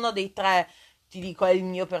 Nessuno dei tre, ti dico, è il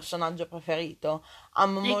mio personaggio preferito.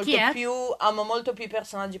 Amo molto più i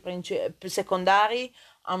personaggi secondari,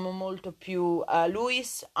 amo molto più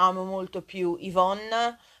Louis, amo molto più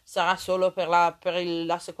Yvonne. Sarà solo per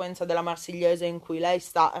la sequenza della Marsigliese in cui lei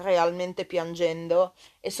sta realmente piangendo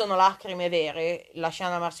e sono lacrime vere. La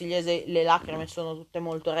scena Marsigliese, le lacrime sono tutte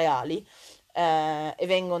molto reali, e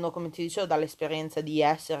vengono, come ti dicevo, dall'esperienza di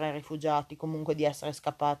essere rifugiati, comunque di essere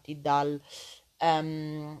scappati dal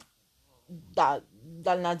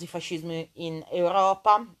nazifascismo in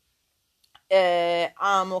Europa.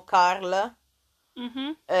 Amo Carl,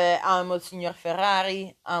 amo il signor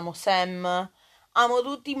Ferrari, amo Sam, amo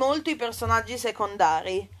tutti molto i personaggi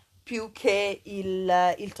secondari più che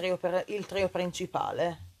il trio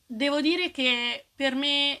principale. Devo dire che per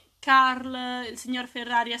me Carl, il signor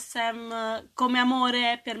Ferrari e Sam come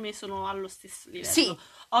amore per me sono allo stesso livello. Sì.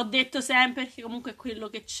 Ho detto sempre che comunque è quello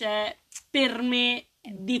che c'è per me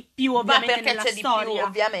di più, ovviamente, nella storia. Di più,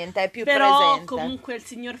 ovviamente, è più però presente. Comunque il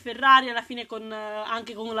signor Ferrari alla fine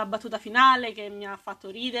anche con la battuta finale che mi ha fatto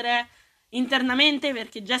ridere internamente,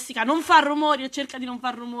 perché Jessica non fa rumori o cerca di non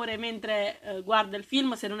far rumore mentre guarda il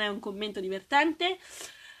film, se non è un commento divertente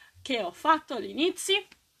che ho fatto all'inizio,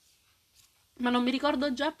 ma non mi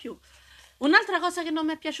ricordo già più. Un'altra cosa che non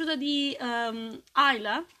mi è piaciuta di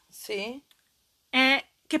Ayla, sì, è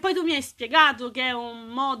che poi tu mi hai spiegato che è un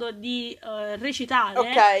modo di recitare,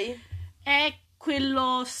 ok, è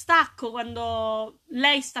quello stacco quando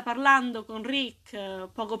lei sta parlando con Rick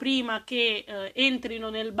poco prima che entrino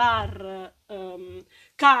nel bar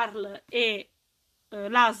Carl e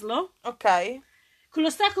Laszlo. ok. Quello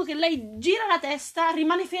stacco che lei gira la testa,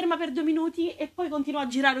 rimane ferma per 2 minuti e poi continua a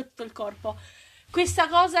girare tutto il corpo. Questa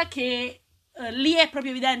cosa che lì è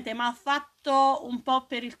proprio evidente, ma ha fatto un po'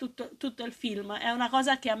 per tutto il film. È una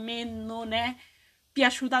cosa che a me non è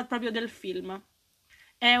piaciuta proprio del film.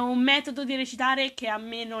 È un metodo di recitare che a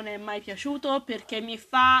me non è mai piaciuto perché mi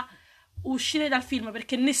fa uscire dal film,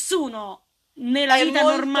 perché nessuno nella È vita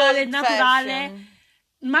molto normale, old naturale, fashion.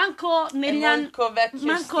 manco negli anni, Molto vecchio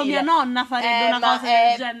manco stile. mia nonna farebbe una Ma cosa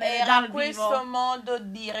del genere era dal questo vivo, modo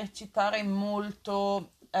di recitare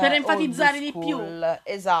molto per old enfatizzare di più. school, Però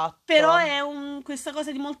esatto. è questa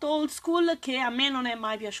cosa di molto old school che a me non è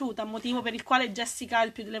mai piaciuta, motivo per il quale Jessica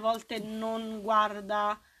il più delle volte non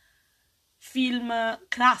guarda film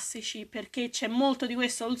classici, perché c'è molto di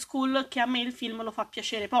questo old school che a me il film lo fa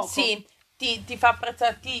piacere poco. Sì, ti fa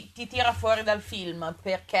apprezzare, ti tira fuori dal film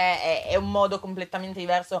perché è un modo completamente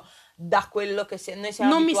diverso da quello che noi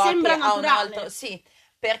siamo Non mi abituati sembra a un naturale. altro. Sì,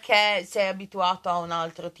 perché sei abituato a un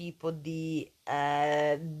altro tipo di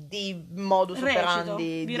modus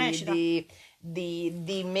operandi, Di recita.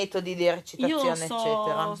 di metodi di Io recitazione, sto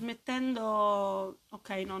eccetera. smettendo. Ok,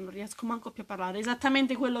 no, non riesco manco più a parlare.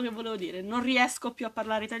 Esattamente quello che volevo dire. Non riesco più a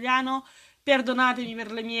parlare italiano. Perdonatemi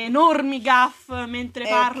per le mie enormi gaffe mentre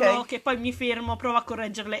parlo, Ok. che poi mi fermo, provo a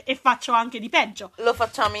correggerle e faccio anche di peggio. Lo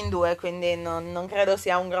facciamo in due, quindi non credo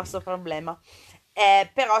sia un grosso problema.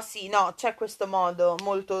 Però sì, no, c'è questo modo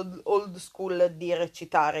molto old school di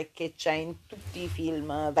recitare che c'è in tutti i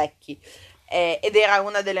film vecchi. Ed era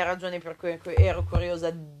una delle ragioni per cui ero curiosa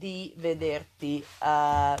di vederti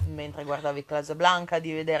mentre guardavi Casablanca,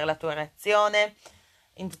 di vedere la tua reazione.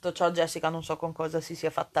 In tutto ciò, Jessica, non so con cosa si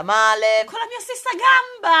sia fatta male. Con la mia stessa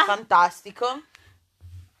gamba! Fantastico.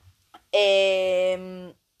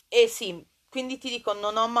 E sì, quindi ti dico,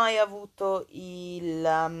 non ho mai avuto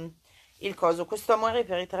il coso, questo amore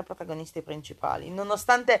per i 3 protagonisti principali,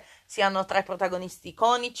 nonostante siano 3 protagonisti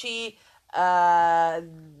iconici,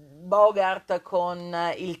 Bogart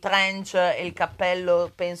con il trench e il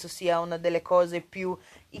cappello penso sia una delle cose più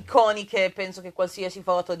iconiche, penso che qualsiasi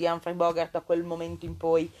foto di Humphrey Bogart da quel momento in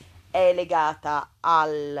poi è legata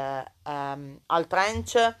al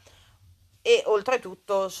trench. E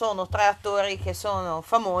oltretutto sono 3 attori che sono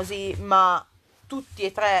famosi, ma tutti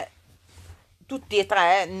e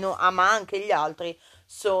tre, no, ma anche gli altri,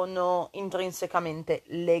 sono intrinsecamente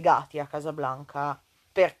legati a Casablanca,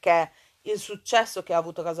 perché il successo che ha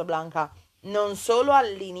avuto Casablanca non solo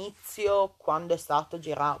all'inizio, quando è stato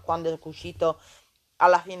girato, quando è uscito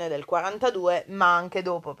alla fine del 42, ma anche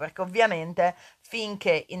dopo, perché ovviamente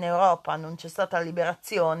finché in Europa non c'è stata la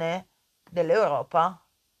liberazione dell'Europa,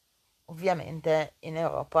 ovviamente in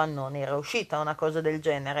Europa non era uscita una cosa del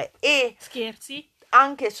genere e Scherzi?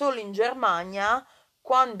 anche solo in Germania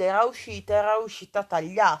quando era uscita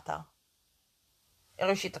tagliata.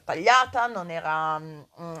 Era uscita tagliata, non era,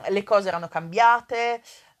 le cose erano cambiate,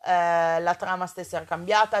 la trama stessa era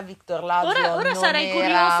cambiata, Victor Laszlo Ora non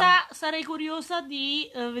era... sarei curiosa di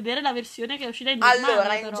vedere la versione che è uscita in Germania.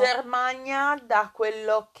 Allora, in però. Germania, da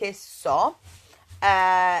quello che so,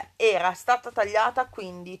 era stata tagliata,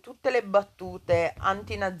 quindi tutte le battute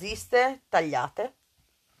antinaziste tagliate,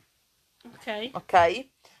 Ok, ok?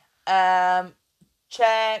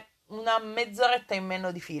 C'è una mezz'oretta in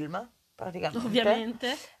meno di film, praticamente.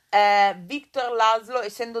 ovviamente. Victor Laszlo,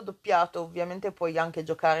 essendo doppiato, ovviamente puoi anche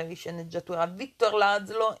giocare di sceneggiatura. Victor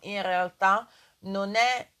Laszlo in realtà non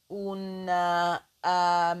è non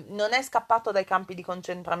è scappato dai campi di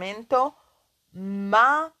concentramento,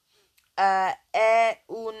 ma è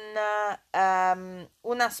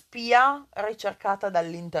una spia ricercata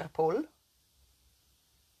dall'Interpol.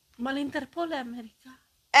 Ma l'Interpol è americano.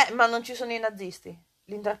 Ma non ci sono i nazisti.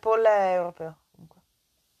 L'Interpol è europeo. Comunque.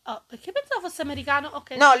 Oh, perché pensavo fosse americano?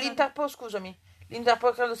 Ok, No, scusate. l'Interpol, scusami.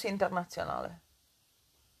 L'Interpol credo sia internazionale.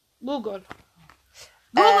 Google.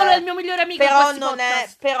 Google è il mio migliore amico in Però questi non è,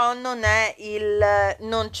 podcast. però non è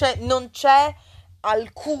non c'è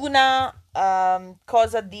alcuna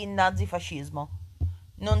cosa di nazifascismo.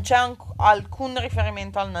 Non c'è alcun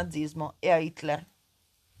riferimento al nazismo e a Hitler.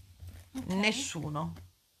 Ok. Nessuno.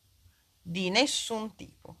 Di nessun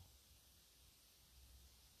tipo.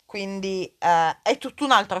 Quindi è tutto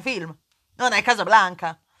un altro film. Non è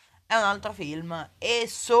Casablanca, è un altro film. E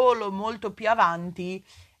solo molto più avanti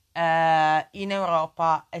in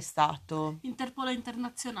Europa è stato... Interpol è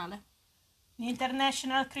internazionale.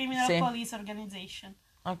 International Criminal Sì. Police Organization.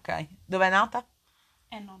 Ok. Dove è nata?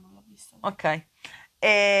 No, non l'ho visto. Ok.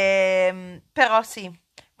 Però sì,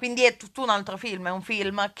 quindi è tutto un altro film, è un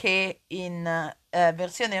film che in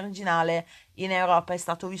versione originale in Europa è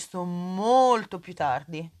stato visto molto più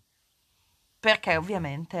tardi, perché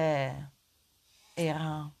ovviamente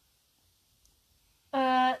era...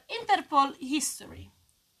 Interpol History.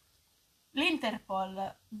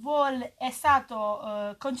 L'Interpol è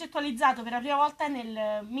stato concettualizzato per la prima volta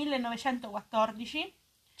nel 1914,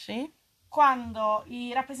 Sì? quando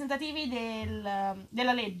i rappresentativi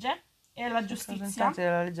della legge e della giustizia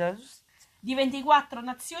Della legge della giustizia. di 24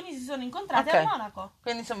 nazioni si sono incontrate a Monaco.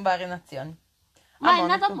 Quindi sono varie nazioni. Ma è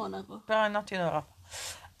nato a Monaco. Però è nato in Europa.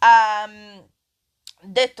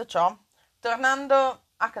 Detto ciò, tornando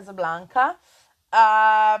a Casablanca,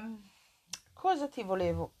 cosa ti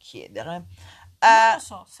volevo chiedere? Non lo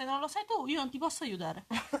so, se non lo sai tu, io non ti posso aiutare.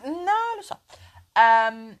 No, lo so.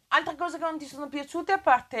 Altre cose che non ti sono piaciute, a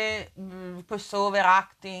parte questo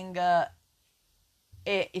overacting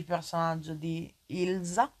e il personaggio di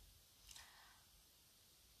Ilsa?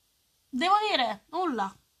 Devo dire,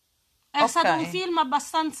 nulla. È stato un film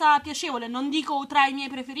abbastanza piacevole, non dico tra i miei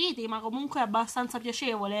preferiti, ma comunque abbastanza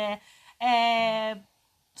piacevole. È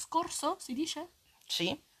scorso, si dice?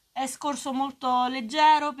 Sì. È scorso molto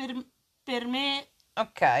leggero per me.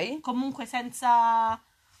 Ok. Comunque senza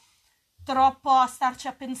troppo a starci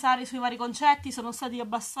a pensare sui vari concetti, sono stati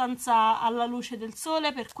abbastanza alla luce del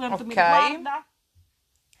sole per quanto mi riguarda.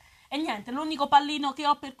 E niente, l'unico pallino che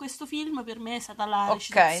ho per questo film per me è stata la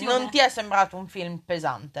recitazione. Ok, non ti è sembrato un film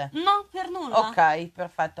pesante? No, per nulla. Ok,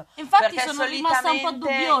 perfetto. Infatti perché sono rimasta un po'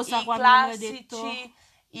 dubbiosa quando me l'hai detto.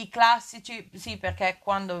 I classici, sì, perché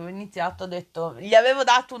quando ho iniziato ho detto, gli avevo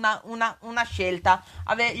dato una scelta,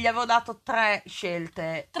 gli avevo dato 3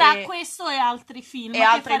 scelte. Tra questo e altri film. E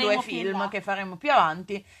altri 2 film che faremo più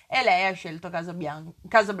avanti, e lei ha scelto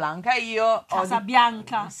Casablanca. Io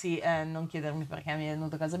Casabianca. Sì, non chiedermi perché mi è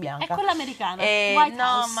venuto Casabianca. È quella americana.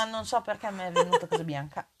 No, ma non so perché mi è venuto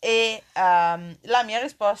Casabianca. E la mia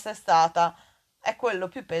risposta è stata, è quello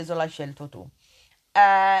più peso, l'hai scelto tu.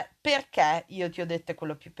 Perché io ti ho detto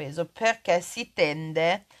quello più peso? Perché si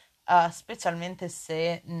tende, specialmente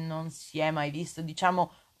se non si è mai visto,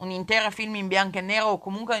 diciamo, un intero film in bianco e nero, o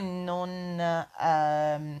comunque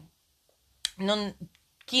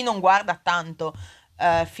chi non guarda tanto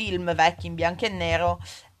film vecchi in bianco e nero,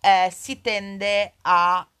 si tende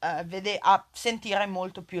a sentire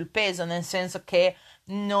molto più il peso, nel senso che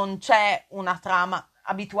non c'è una trama,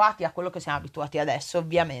 abituati a quello che siamo abituati adesso,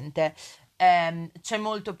 ovviamente. C'è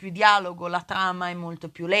molto più dialogo, la trama è molto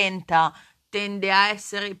più lenta, tende a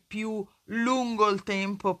essere più lungo il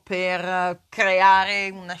tempo per creare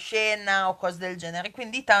una scena o cose del genere,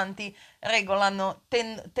 quindi tanti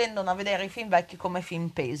tendono a vedere i film vecchi come film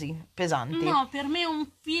pesanti. No, per me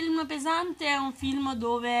un film pesante è un film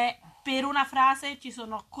dove per una frase ci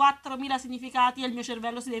sono 4.000 significati e il mio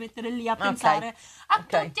cervello si deve mettere lì a pensare a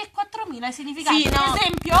tutti e 4.000 i significati. Sì, no. Per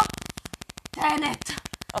esempio, Tenet.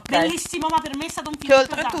 Bellissimo, ma per me è stato un film che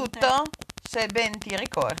oltretutto, se ben ti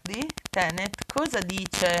ricordi, Tenet cosa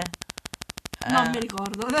dice? Non mi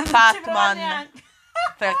ricordo. Batman.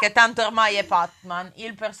 Perché tanto ormai è Batman,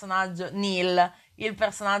 il personaggio Neil, il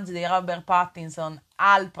personaggio di Robert Pattinson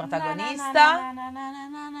al protagonista.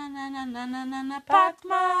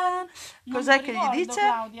 Batman. Cos'è che gli dice?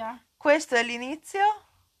 Claudia. Questo è l'inizio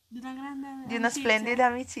di una splendida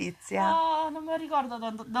amicizia. Oh, non me lo ricordo,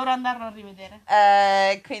 dovrò andarlo a rivedere.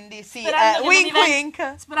 Quindi sì, wink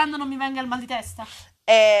wink. Sperando non mi venga il mal di testa.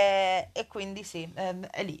 E quindi sì,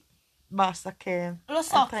 è lì. Basta che... Lo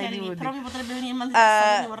so che è lì, però mi potrebbe venire il mal di testa,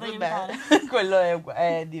 quindi vorrei evitare. Quello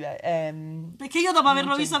è diverso. Perché io dopo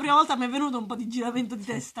averlo visto la prima volta mi è venuto un po' di giramento di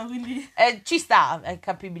testa, quindi... ci sta, è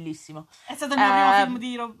capibilissimo. È stato il mio primo film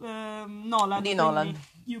di Nolan. Di Nolan.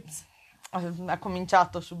 Yups. Ha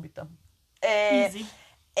cominciato subito. Easy.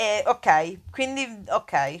 Ok,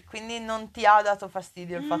 quindi non ti ha dato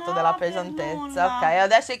fastidio il fatto della pesantezza. Ok,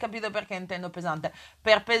 adesso hai capito perché intendo pesante.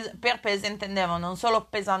 Per peso intendevo non solo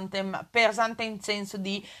pesante, ma pesante in senso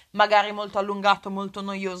di magari molto allungato, molto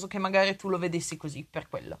noioso, che magari tu lo vedessi così, per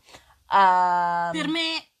quello. Per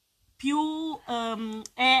me più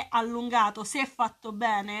è allungato, se è fatto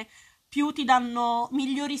bene, più ti danno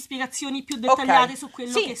migliori spiegazioni più dettagliate su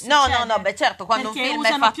quello che succede. No, beh, certo, quando un film è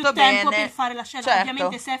fatto perché usano più tempo bene, per fare la scena. certo.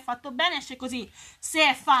 Ovviamente se è fatto bene esce così, se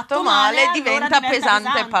è fatto male allora diventa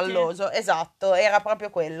pesante e palloso. Esatto, era proprio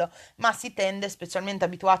quello. Ma si tende, specialmente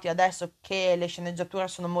abituati adesso che le sceneggiature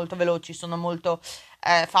sono molto veloci, sono molto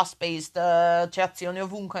fast paced, c'è azione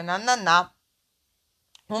ovunque,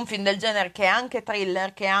 un film del genere che è anche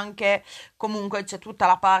thriller, che anche comunque c'è tutta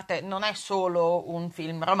la parte, non è solo un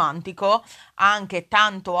film romantico, ha anche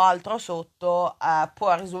tanto altro sotto,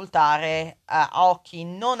 può risultare a occhi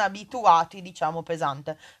non abituati, diciamo,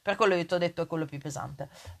 pesante. Per quello io ti ho detto è quello più pesante.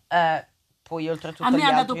 Poi oltretutto a me gli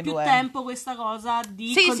ha dato altri più due... tempo questa cosa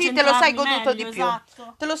di Sì, te lo sai goduto meglio, di più.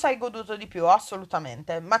 esatto. Te lo sai goduto di più,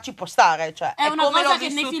 assolutamente. Ma ci può stare, cioè, È è una come l'ho cosa che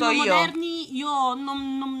nei vissuto film io. moderni io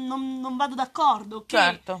non vado d'accordo, che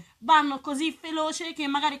Certo. vanno così veloce che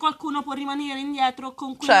magari qualcuno può rimanere indietro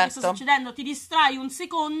con quello che sta Certo. succedendo, ti distrai un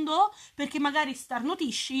secondo perché magari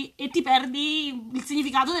starnutisci e ti perdi il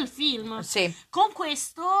significato del film. Sì. Con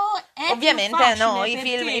questo è Ovviamente più facile no, i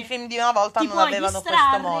perché film di una volta ti non puoi avevano questo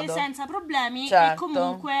distrarre modo. senza problemi e Certo.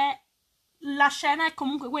 comunque la scena è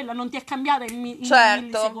comunque quella, non ti è cambiata in Certo,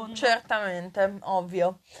 millisecondo. certamente,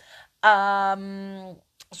 ovvio.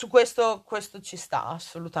 Su questo ci sta,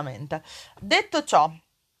 assolutamente. Detto ciò,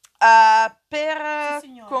 per Sì,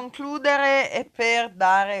 signora. concludere e per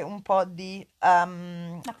dare un po' di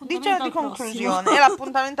L'appuntamento di al conclusione prossimo. e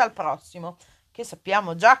l'appuntamento al prossimo, che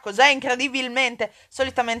sappiamo già cos'è incredibilmente.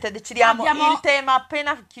 Solitamente decidiamo il tema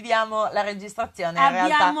appena chiudiamo la registrazione. In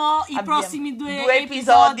realtà Abbiamo i prossimi due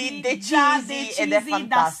episodi già decisi ed è da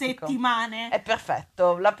fantastico. settimane. È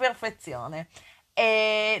perfetto, la perfezione.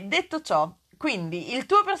 E detto ciò, quindi il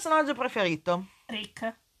tuo personaggio preferito?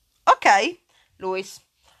 Rick. Ok, Luis.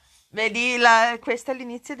 Vedi, questo è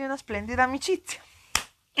l'inizio di una splendida amicizia.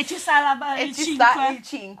 E ci sta il ci 5. sta il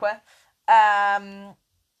 5.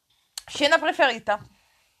 Scena preferita?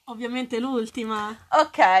 Ovviamente l'ultima.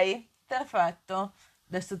 Ok, perfetto.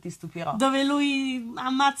 Adesso ti stupirò. Dove lui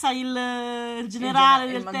ammazza il generale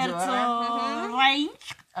il del maggiore. terzo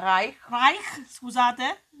Reich,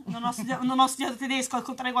 scusate. Non ho studiato tedesco al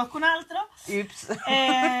contrario di qualcun altro. Ups.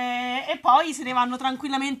 E poi se ne vanno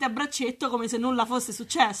tranquillamente a braccetto come se nulla fosse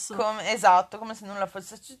successo. Esatto, come se nulla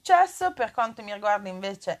fosse successo. Per quanto mi riguarda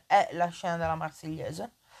invece è la scena della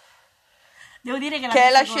Marsigliese. Devo dire che è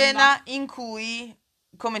la scena in cui,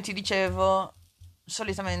 come ti dicevo,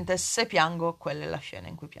 solitamente se piango, quella è la scena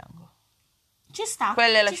in cui piango. Ci sta.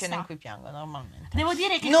 Quella è la scena in cui piango normalmente. Devo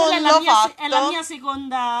dire che non quella è la mia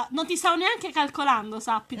seconda. Non ti stavo neanche calcolando,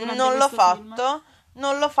 sappi. Non l'ho fatto.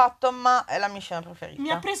 Non l'ho fatto, ma è la mia scena preferita.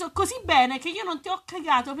 Mi ha preso così bene che io non ti ho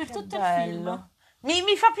cagato per tutto il film.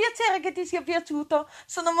 Mi fa piacere che ti sia piaciuto,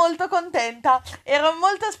 sono molto contenta. Ero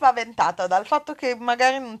molto spaventata dal fatto che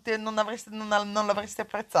magari non l'avresti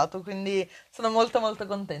apprezzato, quindi sono molto molto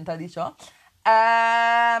contenta di ciò.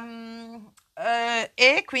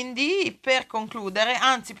 E quindi per concludere,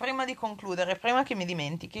 anzi prima di concludere, prima che mi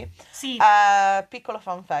dimentichi, sì. Piccolo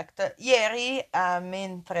fun fact, ieri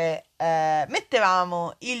mentre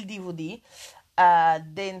mettevamo il DVD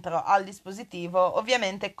dentro al dispositivo,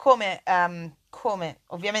 ovviamente come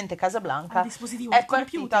ovviamente Casablanca è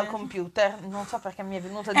partita al computer. Non so perché mi è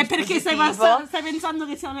venuto il dispositivo. È perché stai pensando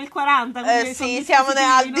che siamo nel 40. Sì, siamo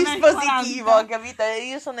al dispositivo, capito?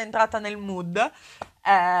 Io sono entrata nel mood.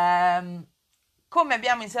 Come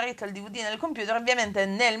abbiamo inserito il DVD nel computer, ovviamente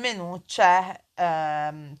nel menu c'è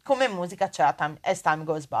come musica c'è As Time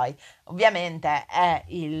Goes By. Ovviamente è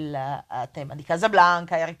il tema di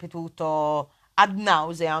Casablanca, è ripetuto ad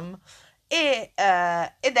nauseam ed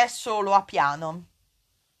è solo a piano.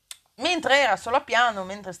 Mentre era solo a piano,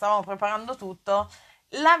 mentre stavamo preparando tutto,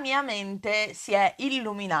 la mia mente si è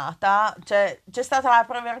illuminata, cioè c'è stata la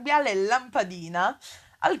proverbiale lampadina,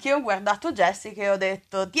 al che ho guardato Jessica e ho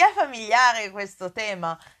detto: ti è familiare questo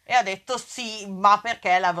tema? E ha detto sì, ma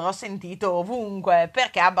perché l'avrò sentito ovunque,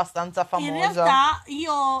 perché è abbastanza famoso. In realtà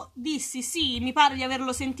io dissi sì, mi pare di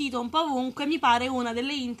averlo sentito un po' ovunque, mi pare una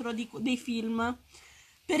delle intro dei film,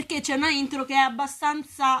 perché c'è una intro che è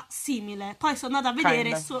abbastanza simile. Poi sono andata a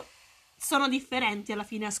vedere, sono differenti alla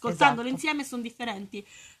fine, ascoltandole insieme sono differenti,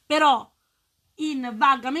 però in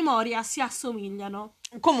vaga memoria si assomigliano.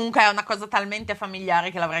 Comunque è una cosa talmente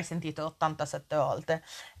familiare che l'avrei sentito 87 volte.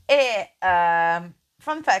 E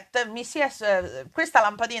fun fact, questa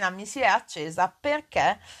lampadina mi si è accesa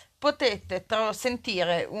perché potete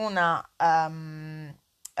sentire una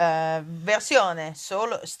versione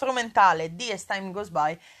solo strumentale di As Time Goes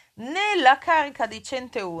By nella carica di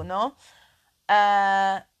 101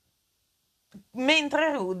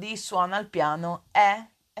 mentre Rudy suona il piano è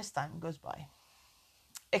As Time Goes By.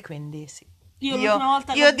 E quindi sì. Io l'ultima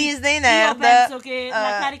volta Disney nerd, io penso che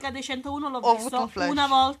la carica dei 101 l'ho visto una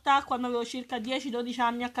volta quando avevo circa 10-12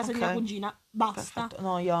 anni a casa di mia cugina. Basta. Perfetto.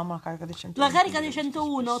 No, io amo la carica dei 101. La carica dei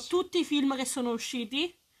 101, tutti i film che sono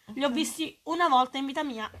usciti, li ho visti una volta in vita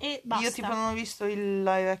mia e basta. Io tipo non ho visto il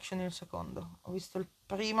live action e il secondo. Ho visto il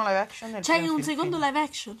primo live action e il C'è un secondo live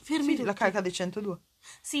action, fermi tutti. La carica dei 102.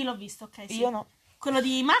 Sì, l'ho visto, ok, sì. Io no. Quello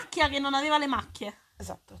di macchia che non aveva le macchie.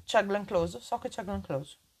 Esatto, c'è Glenn Close, so che c'è Glenn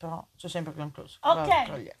Close, però c'è sempre Glenn Close.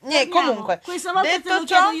 Ok, comunque, questa volta te lo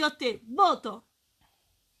chiedo io a te. Voto.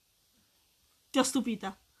 Ti ho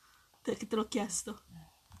stupita, perché te l'ho chiesto.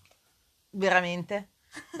 Veramente?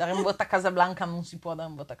 Dare un voto a Casablanca non si può dare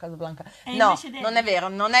un voto a Casablanca. E No, invece devi. non è vero,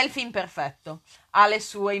 non è il film perfetto. Ha le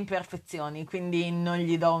sue imperfezioni, quindi non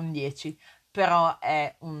gli do un 10, però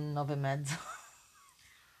è un 9,5.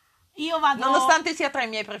 Io vado. Nonostante sia tra i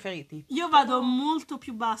miei preferiti. Io vado molto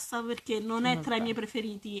più bassa perché non è tra i miei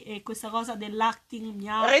preferiti e questa cosa dell'acting mi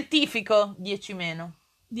ha. Rettifico, 10 meno.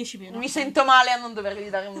 10 meno. Mi sento male a non dovergli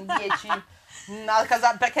dare un 10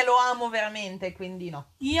 perché lo amo veramente, quindi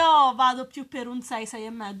no. Io vado più per un 6,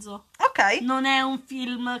 6,5. Ok. Non è un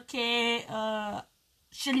film che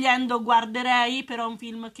scegliendo guarderei, però è un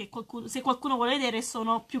film che se qualcuno vuole vedere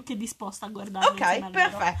sono più che disposta a guardarlo. Ok,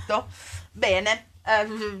 perfetto. Bene.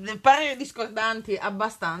 Pareri discordanti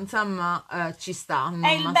abbastanza, ma ci sta. È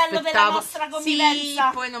il bello della nostra convivenza.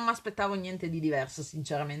 Sì, poi non mi aspettavo niente di diverso,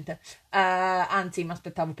 sinceramente. Anzi, mi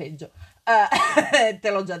aspettavo peggio.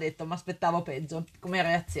 Te l'ho già detto, mi aspettavo peggio come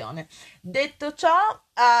reazione. Detto ciò,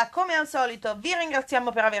 come al solito, vi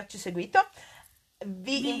ringraziamo per averci seguito.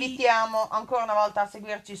 Vi invitiamo ancora una volta a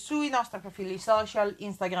seguirci sui nostri profili social,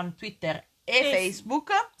 Instagram, Twitter e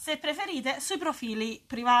Facebook. Se preferite, sui profili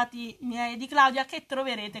privati miei e di Claudia, che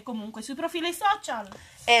troverete comunque sui profili social.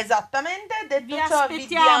 Esattamente. Detto ciò, vi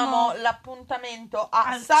diamo l'appuntamento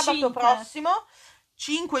a sabato 5. Prossimo,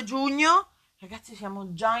 5 giugno. Ragazzi,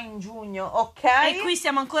 siamo già in giugno, ok? E qui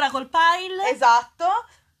siamo ancora col pile. Esatto.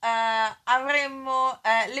 Avremo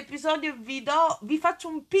l'episodio, vi faccio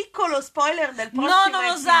un piccolo spoiler del prossimo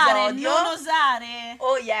episodio. Non osare.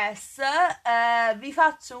 Oh yes. Vi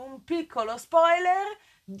faccio un piccolo spoiler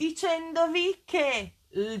dicendovi che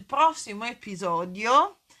il prossimo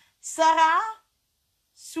episodio sarà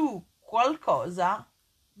su qualcosa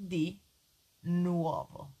di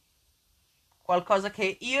nuovo. Qualcosa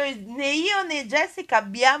che né io né Jessica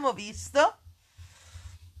abbiamo visto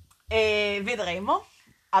e vedremo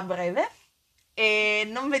a breve e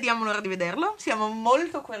non vediamo l'ora di vederlo, siamo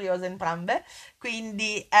molto curiose entrambe,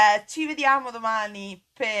 quindi ci vediamo domani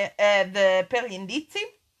per gli indizi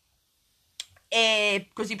e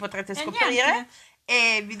così potrete scoprire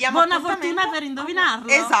e vi diamo buona fortuna per indovinarlo.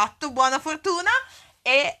 Esatto, buona fortuna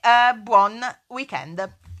e buon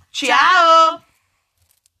weekend. Ciao!